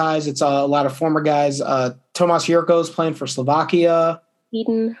Blackhawks ties, it's a lot of former guys. Tomas Jurko's playing for Slovakia.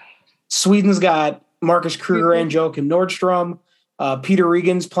 Sweden's got Marcus Kruger and Joachim Nordstrom. Peter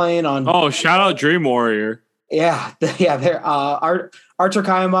Regan's playing on. Oh, shout out Dream Warrior. Yeah. They're Artur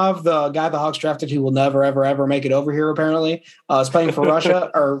Kayamov, the guy the Hawks drafted who will never, ever, ever make it over here, apparently, is playing for Russia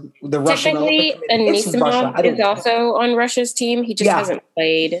or the Russian. Technically, Anisimov is also on Russia's team. He just hasn't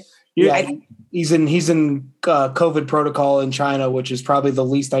played. Yeah, he's in COVID protocol in China, which is probably the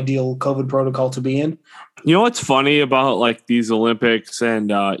least ideal COVID protocol to be in. You know what's funny about these Olympics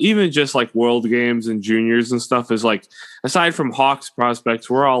and even just World Games and juniors and stuff is aside from Hawks prospects,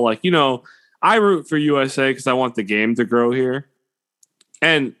 we're all I root for USA because I want the game to grow here.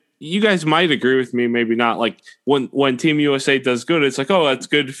 And you guys might agree with me, maybe not. When Team USA does good, it's that's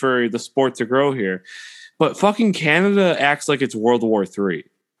good for the sport to grow here. But fucking Canada acts like it's World War III.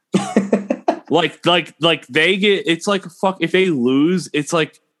 They get if they lose, it's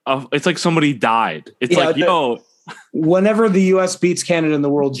like somebody died. It's whenever the US beats Canada in the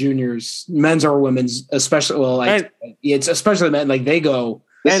World Juniors, men's or women's, especially it's especially men, they go.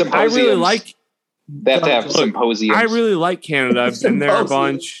 And I really like they have to have symposiums. I really like Canada. I've been there a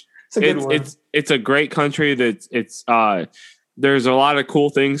bunch. It's a great country. There's a lot of cool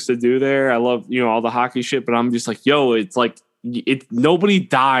things to do there. I love all the hockey shit, but I'm just it's nobody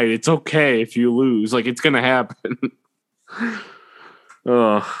died. It's okay if you lose. It's gonna happen.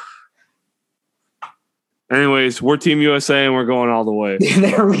 Ugh. Anyways, we're Team USA and we're going all the way.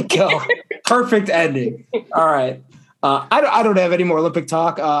 There we go. Perfect ending. All right. I don't have any more Olympic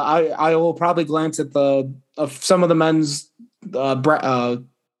talk. I will probably glance at some of the men's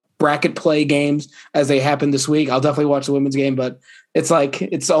bracket play games as they happen this week. I'll definitely watch the women's game, but it's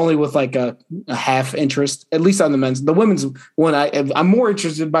only with like a half interest, at least on the men's. The women's one, I'm more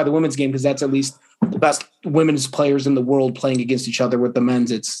interested by the women's game because that's at least the best women's players in the world playing against each other. With the men's,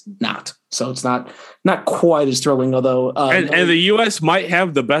 it's not. So it's not quite as thrilling, although. And the U.S. might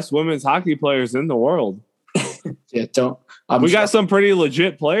have the best women's hockey players in the world. Yeah, we got some pretty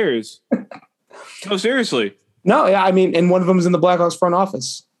legit players. No, seriously. No, yeah, I mean, and one of them is in the Blackhawks front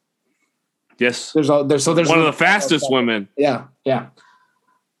office. Yes, there's one of the fastest women. Yeah.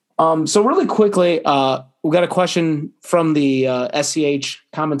 So really quickly, we got a question from the SCH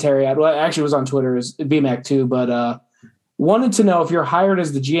commentary. Actually, it was on Twitter. Is BMAC too, but wanted to know if you're hired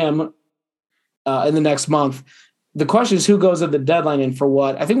as the GM in the next month. The question is who goes at the deadline and for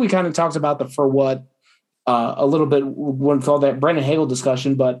what. I think we kind of talked about the for what a little bit with all that Brendan Hagel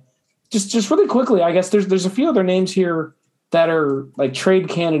discussion, but just really quickly, I guess there's a few other names here that are like trade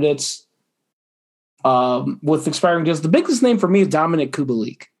candidates with expiring deals. The biggest name for me is Dominic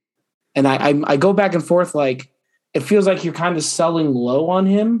Kubalik. And I go back and forth, like it feels like you're kind of selling low on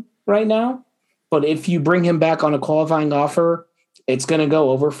him right now. But if you bring him back on a qualifying offer, it's going to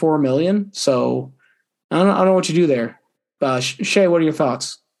go over $4 million. So I don't know what you do there. Shay, what are your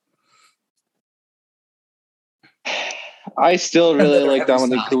thoughts? I still really like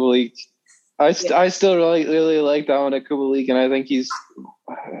Dominic Kubalik. I still really like Dominic Kubalik, and I think he's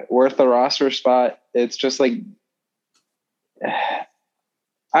worth a roster spot. It's just like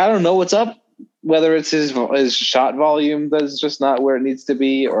I don't know what's up, whether it's his shot volume that's just not where it needs to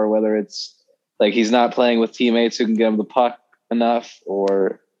be, or whether it's like he's not playing with teammates who can get him the puck enough,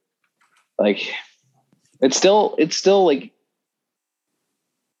 or like it's still like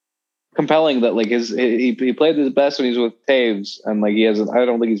compelling that like he played his best when he's with Taves, and like I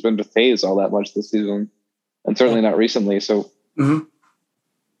don't think he's been with Taves all that much this season, and certainly not recently. So,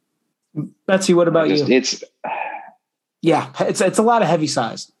 Betsy, what about you? It's a lot of heavy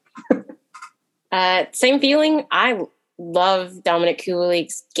size. Same feeling. I love Dominic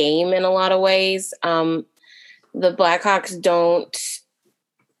Kubalik's game in a lot of ways. The Blackhawks don't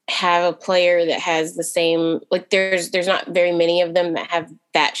have a player that has the same, like there's not very many of them that have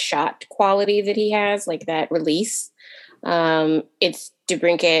that shot quality that he has, like that release. It's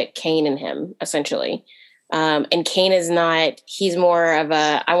DeBrincat, Kane, and him essentially. And Kane is not, he's more of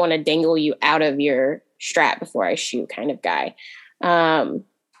a, I want to dangle you out of your strap before I shoot kind of guy.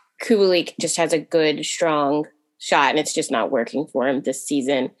 Kubalik just has a good, strong shot, and it's just not working for him this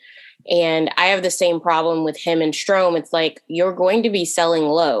season. And I have the same problem with him and Strome. It's like, you're going to be selling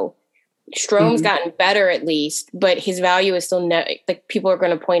low. Strome's gotten better at least, but his value is still like people are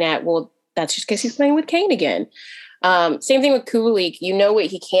going to point at, well, that's just because he's playing with Kane again. Same thing with Kubalik. You know what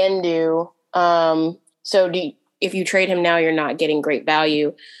he can do. If you trade him now, you're not getting great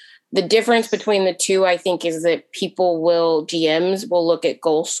value. The difference between the two, I think, is that GMs will look at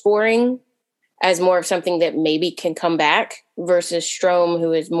goal scoring as more of something that maybe can come back versus Strome,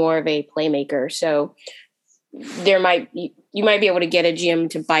 who is more of a playmaker. So you might be able to get a GM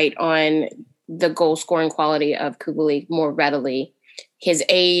to bite on the goal scoring quality of Kubalik more readily. His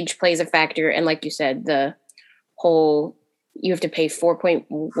age plays a factor. And like you said, the whole, you have to pay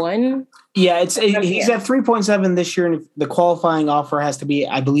 4.1. Yeah, he's at 3.7 this year, and the qualifying offer has to be,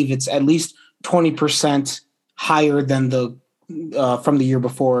 I believe it's at least 20% higher than the from the year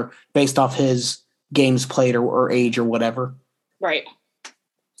before, based off his games played or age or whatever. Right.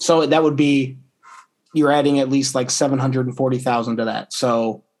 So that would be, you're adding at least like 740,000 to that.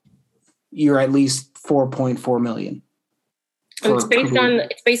 So you're at least 4.4 million. And it's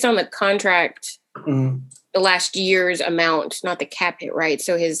based on the contract. The last year's amount, not the cap hit, right?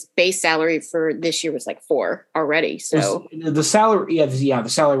 So his base salary for this year was like 4 already. So the salary, the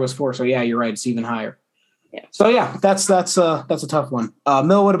salary was 4. So yeah, you're right. It's even higher. Yeah. So yeah, that's a tough one.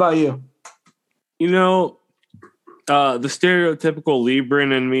 Mill, what about you? You know, the stereotypical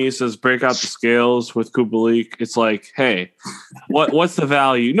Libran in me says break out the scales with Kubalik. It's like, hey, what's the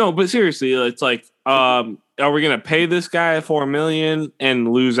value? No, but seriously, it's like, are we gonna pay this guy $4 million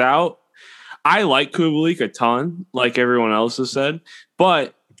and lose out? I like Kubalik a ton, like everyone else has said,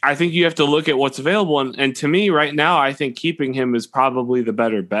 but I think you have to look at what's available. And to me right now, I think keeping him is probably the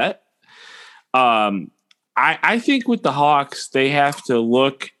better bet. I think with the Hawks, they have to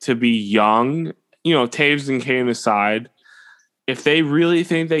look to be young, Taves and Kane aside. If they really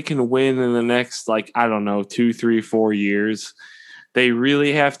think they can win in the next, 2, 3, 4 years, they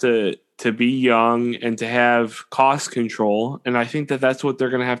really have to be young and to have cost control. And I think that's what they're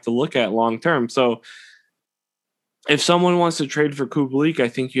going to have to look at long term. So if someone wants to trade for Kubalik, I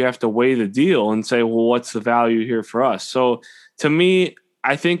think you have to weigh the deal and say, well, what's the value here for us? So to me,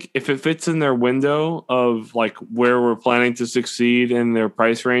 I think if it fits in their window of like where we're planning to succeed in their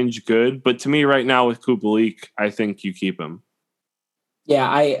price range, good. But to me, right now with Kubalik, I think you keep him. Yeah,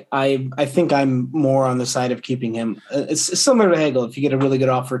 I think I'm more on the side of keeping him. It's similar to Hagel. If you get a really good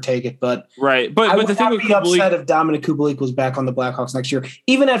offer, take it. But right, but the thing with Kubalik, upset if Dominic Kubalik was back on the Blackhawks next year,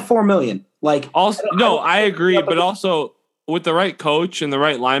 even at $4 million. Like, also, I agree, but also with the right coach and the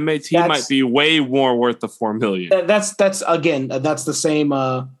right line mates, he might be way more worth the $4 million. That's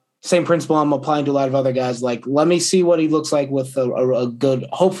the same principle I'm applying to a lot of other guys. Like, let me see what he looks like with a good,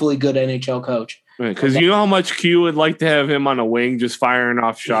 hopefully good NHL coach. Because you know how much Q would like to have him on a wing just firing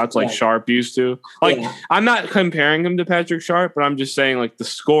off shots like Sharp used to? Like, I'm not comparing him to Patrick Sharp, but I'm just saying, like, the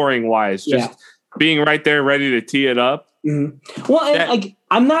scoring wise, just being right there ready to tee it up. Mm-hmm. Well, and, like,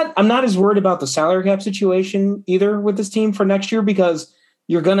 I'm not as worried about the salary cap situation either with this team for next year, because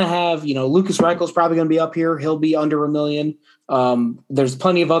you're going to have, Lucas Reichel's probably going to be up here. He'll be under $1 million. There's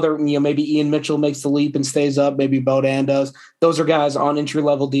plenty of other, maybe Ian Mitchell makes the leap and stays up. Maybe Beaudin does. Those are guys on entry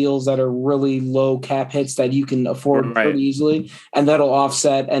level deals that are really low cap hits that you can afford pretty easily. And that'll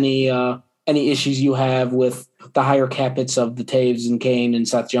offset any issues you have with the higher cap hits of the Taves and Kane and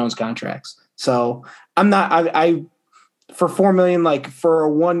Seth Jones contracts. So I for $4 million, like for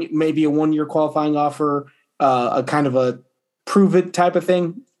maybe a 1 year qualifying offer, a kind of a prove it type of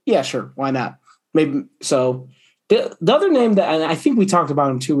thing. Yeah, sure. Why not? Maybe so. The other name that, and I think we talked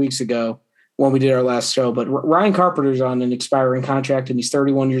about him 2 weeks ago when we did our last show, but Ryan Carpenter's on an expiring contract and he's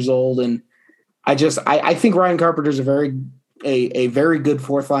 31 years old. And I think Ryan Carpenter's a very good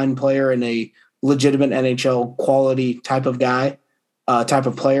fourth line player and a legitimate NHL quality type of guy, type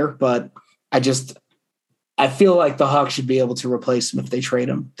of player. But I feel like the Hawks should be able to replace him if they trade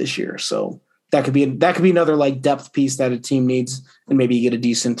him this year. So that could be another like depth piece that a team needs, and maybe you get a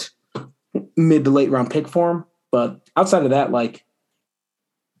decent mid to late round pick for him. But outside of that, like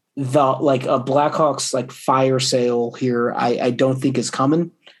a Blackhawks like fire sale here, I don't think is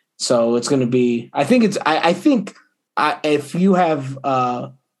coming. So it's going to be. I think if you have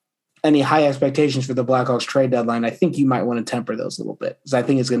any high expectations for the Blackhawks trade deadline, I think you might want to temper those a little bit, because I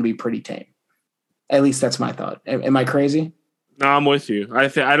think it's going to be pretty tame. At least that's my thought. Am I crazy? No, I'm with you. I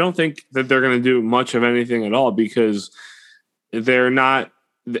don't think that they're going to do much of anything at all, because they're not.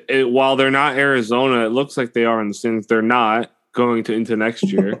 While they're not Arizona, it looks like they are in the sense they're not going into next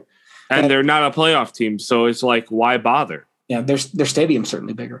year, and they're not a playoff team. So it's like, why bother? Yeah, their stadium's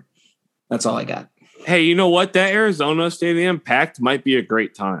certainly bigger. That's all I got. Hey, you know what? That Arizona stadium packed might be a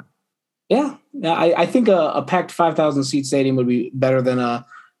great time. Yeah. I think a packed 5,000 seat stadium would be better than a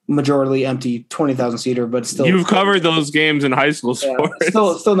majority empty 20,000 seater, but still, you've covered those games in high school sports.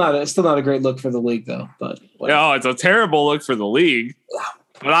 Still not a great look for the league though. But no, it's a terrible look for the league. Yeah.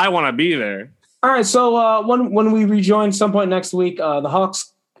 But I want to be there. All right. So when we rejoin some point next week, the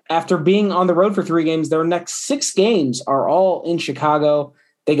Hawks, after being on the road for 3 games, their next 6 games are all in Chicago.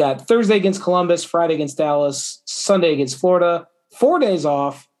 They got Thursday against Columbus, Friday against Dallas, Sunday against Florida, 4 days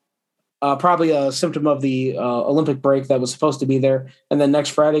off, probably a symptom of the Olympic break that was supposed to be there. And then next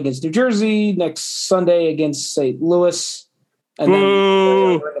Friday against New Jersey, next Sunday against St. Louis, and then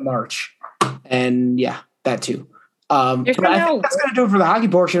we're in March. And yeah, that too. But I think that's going to do it for the hockey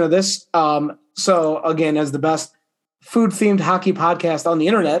portion of this. So again, as the best food-themed hockey podcast on the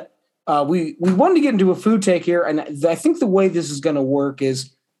internet, we wanted to get into a food take here, and I think the way this is going to work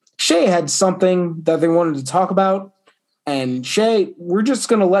is Shay had something that they wanted to talk about, and Shay, we're just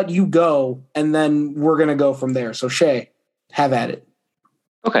going to let you go, and then we're going to go from there. So Shay, have at it.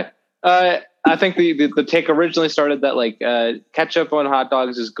 Okay. I think the take originally started that like ketchup on hot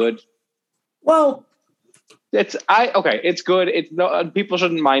dogs is good. Well, it's good. It's no, people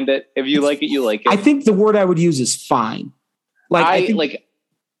shouldn't mind it. If you like it, you like it. I think the word I would use is fine. Okay,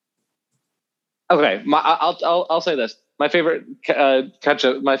 I'll say this. My favorite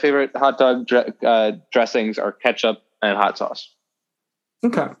ketchup, my favorite hot dog dressings are ketchup and hot sauce.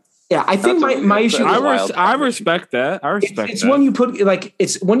 Okay. Yeah, I think my issue. I respect that. It's when you put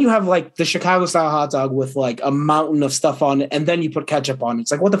it's when you have like the Chicago style hot dog with like a mountain of stuff on it, and then you put ketchup on it.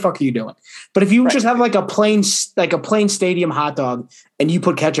 It's like, what the fuck are you doing? But if you just have like a plain stadium hot dog and you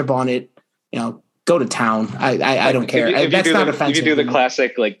put ketchup on it, go to town. I don't care. That's not offensive. You do the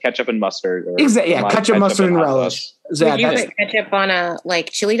classic like ketchup and mustard. Exactly. Yeah, ketchup, mustard, and relish. Would you put ketchup on a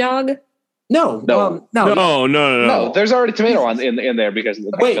chili dog? No. There's already tomato in there because of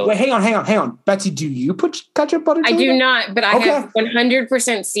the wait, hang on. Betsy, do you put ketchup on it? I do not, but I have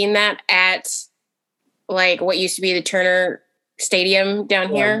 100% seen that at what used to be the Turner Stadium down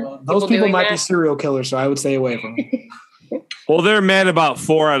here. Well, those people might be serial killers, so I would stay away from them. Well, they're mad about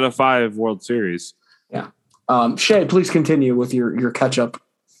 4 out of 5 World Series. Yeah. Shay, please continue with your ketchup.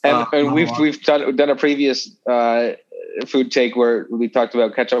 And we've done a previous food take where we talked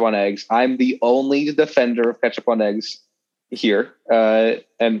about ketchup on eggs. I'm the only defender of ketchup on eggs here,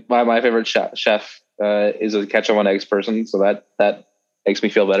 and my favorite chef is a ketchup on eggs person, so that makes me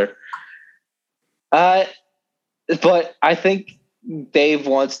feel better. But I think Dave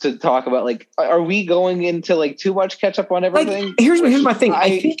wants to talk about, like, are we going into like too much ketchup on everything? Like, here's my thing.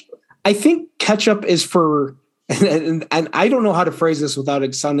 I think ketchup is for, and I don't know how to phrase this without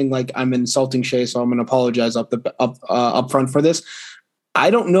it sounding like I'm insulting Shay, so I'm going to apologize up front for this. I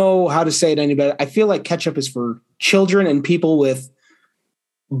don't know how to say it any better. I feel like ketchup is for children and people with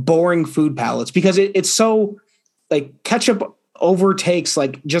boring food palates, because it's so, like, ketchup overtakes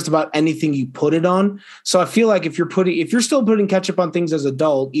like just about anything you put it on. So I feel like if you're still putting ketchup on things as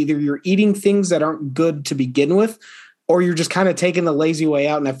adult, either you're eating things that aren't good to begin with, or you're just kind of taking the lazy way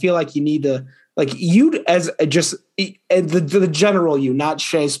out. And I feel like you need to, like, you as just the general you, not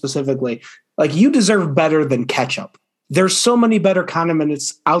Shay specifically, like, you deserve better than ketchup. There's so many better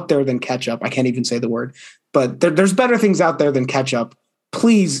condiments out there than ketchup. I can't even say the word, but there's better things out there than ketchup.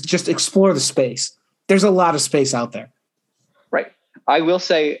 Please just explore the space. There's a lot of space out there. Right. I will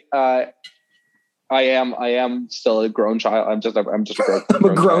say, I am still a grown child. I'm just a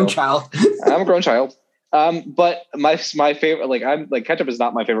grown child. I'm a grown child. But my favorite, like, I'm like, ketchup is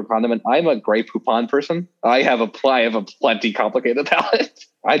not my favorite condiment. I'm a Grey Poupon person. I have a plenty complicated palate.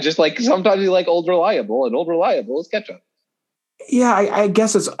 I just like, sometimes you like Old Reliable, and Old Reliable is ketchup. Yeah, I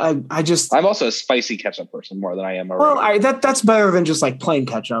guess it's, I'm also a spicy ketchup person more than I am. That's better than just like plain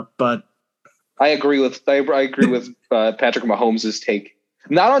ketchup, but I agree with Patrick Mahomes' take.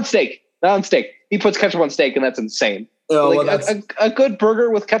 Not on steak. He puts ketchup on steak, and that's insane. A good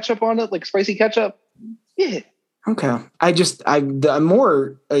burger with ketchup on it, like spicy ketchup. Yeah. Okay. I'm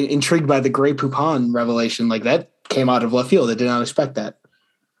more intrigued by the Grey Poupon revelation. Like, that came out of left field. I did not expect that.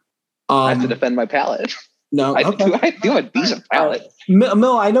 I have to defend my palate. No, I do have a decent palate.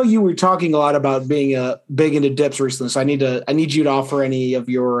 Mil, I know you were talking a lot about being big into dips recently, so I need you to offer any of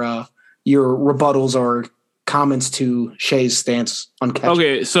your rebuttals or comments to Shay's stance on ketchup.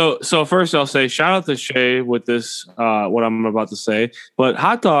 Okay, so first I'll say shout out to Shay with this what I'm about to say, but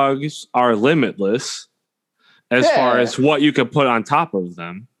hot dogs are limitless as far as what you could put on top of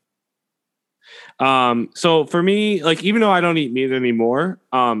them. So for me, like, even though I don't eat meat anymore,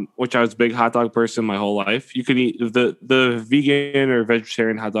 which I was a big hot dog person my whole life, you can eat the vegan or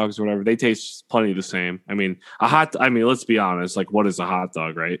vegetarian hot dogs or whatever. They taste plenty the same. I mean, let's be honest. Like, what is a hot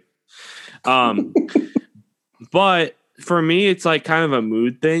dog, right? But for me, it's like kind of a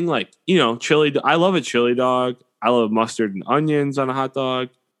mood thing. Like, chili. I love a chili dog. I love mustard and onions on a hot dog.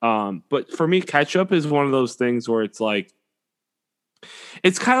 But for me, ketchup is one of those things where it's like,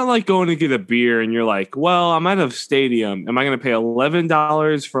 it's kind of like going to get a beer and you're like, well, I'm at a stadium. Am I going to pay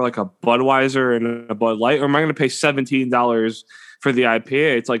 $11 for like a Budweiser and a Bud Light? Or am I going to pay $17 for the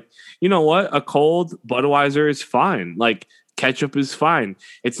IPA? It's like, you know what? A cold Budweiser is fine. Like, ketchup is fine.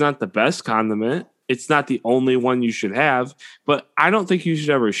 It's not the best condiment. It's not the only one you should have. But I don't think you should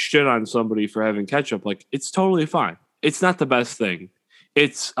ever shit on somebody for having ketchup. Like, it's totally fine. It's not the best thing.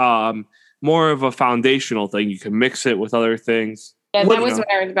 It's more of a foundational thing. You can mix it with other things. Yeah, that was what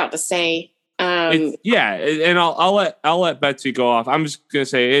I was about to say. And I'll let Betsy go off. I'm just gonna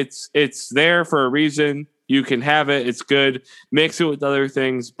say it's there for a reason. You can have it. It's good. Mix it with other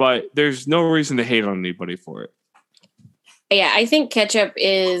things, but there's no reason to hate on anybody for it. Yeah, I think ketchup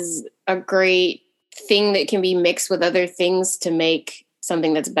is a great thing that can be mixed with other things to make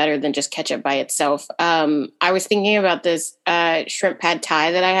something that's better than just ketchup by itself. I was thinking about this shrimp pad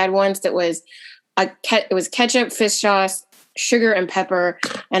thai that I had once. That was it was ketchup, fish sauce, sugar, and pepper,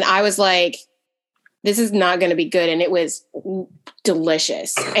 and I was like, this is not going to be good, and it was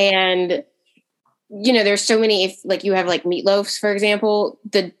delicious. And there's so many, if like you have like meatloafs, for example,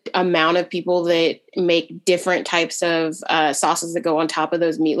 the amount of people that make different types of sauces that go on top of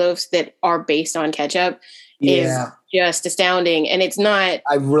those meatloafs that are based on ketchup is just astounding. And it's not,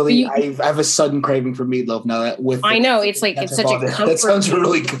 I have a sudden craving for meatloaf now that I know it's like, it's such a comfort. That sounds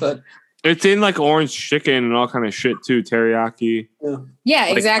really good. It's in like orange chicken and all kind of shit too, teriyaki. Yeah,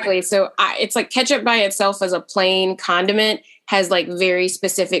 exactly. So it's like ketchup by itself as a plain condiment has like very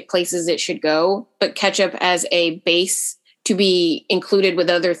specific places it should go, but ketchup as a base to be included with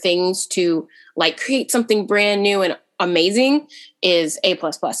other things to like create something brand new and amazing is A++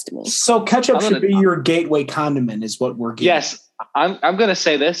 to me. So ketchup should be your gateway condiment is what we're getting. Yes, I'm going to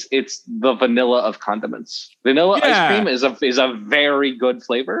say this. It's the vanilla of condiments. Vanilla ice cream is a very good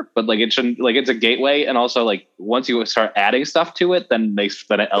flavor, but like it shouldn't, like it's a gateway. And also like once you start adding stuff to it, then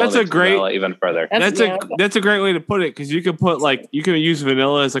it elevates vanilla even further. That's a great way to put it. Cause you can put like, you can use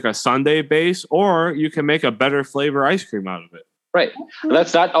vanilla as like a sundae base, or you can make a better flavor ice cream out of it. Right.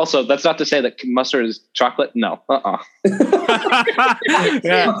 That's not to say that mustard is chocolate. No.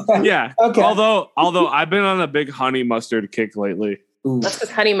 Yeah. Okay. Although I've been on a big honey mustard kick lately. Ooh. That's because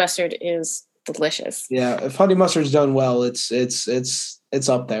honey mustard is delicious. Yeah. If honey mustard's done well, it's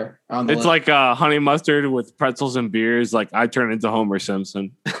up there. On the list. Like honey mustard with pretzels and beers. Like I turn into Homer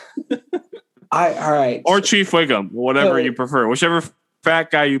Simpson. All right. Or Chief Wiggum, whatever you prefer, whichever fat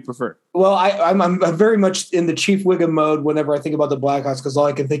guy you prefer. Well, I'm very much in the Chief Wiggum mode whenever I think about the Blackhawks, because all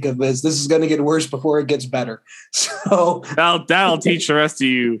I can think of is this is going to get worse before it gets better. So that'll teach the rest of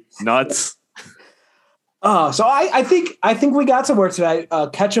you nuts. So I think we got somewhere tonight.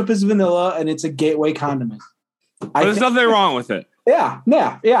 Ketchup is vanilla, and it's a gateway condiment. There's nothing wrong with it. Yeah.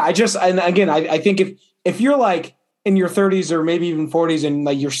 I think if you're like in your 30s or maybe even 40s, and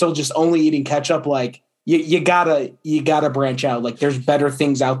like you're still just only eating ketchup, like. You gotta branch out. Like there's better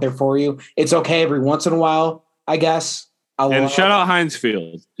things out there for you. It's okay every once in a while, I guess. And shout out Heinz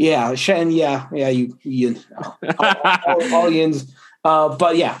Field. Yeah, you all yins.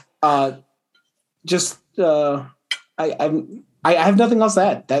 But yeah, I have nothing else to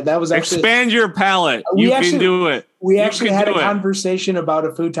add. That was actually expand your palate. You can do it. We actually had a conversation about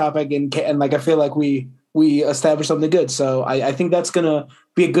a food topic, and like I feel like we established something good. So I think that's going to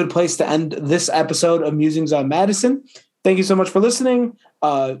be a good place to end this episode of Musings on Madison. Thank you so much for listening.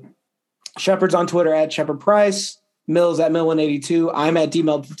 Shepard's on Twitter at Shepard Price. Mills at Mill182. I'm at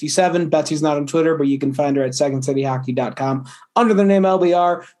DMeld57. Betsy's not on Twitter, but you can find her at secondcityhockey.com under the name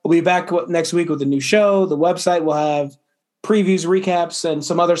LBR. We'll be back next week with a new show. The website will have previews, recaps, and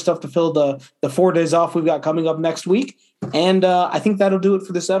some other stuff to fill the 4 days off we've got coming up next week. And I think that'll do it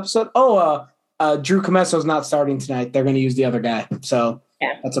for this episode. Drew Comesso's not starting tonight. They're going to use the other guy. So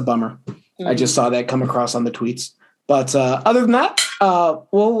that's a bummer. Mm-hmm. I just saw that come across on the tweets. But other than that,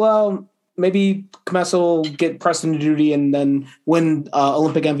 maybe Comesso will get pressed into duty and then win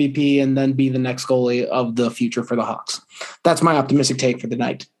Olympic MVP and then be the next goalie of the future for the Hawks. That's my optimistic take for the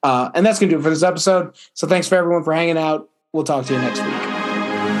night. And that's going to do it for this episode. So thanks for everyone for hanging out. We'll talk to you next week.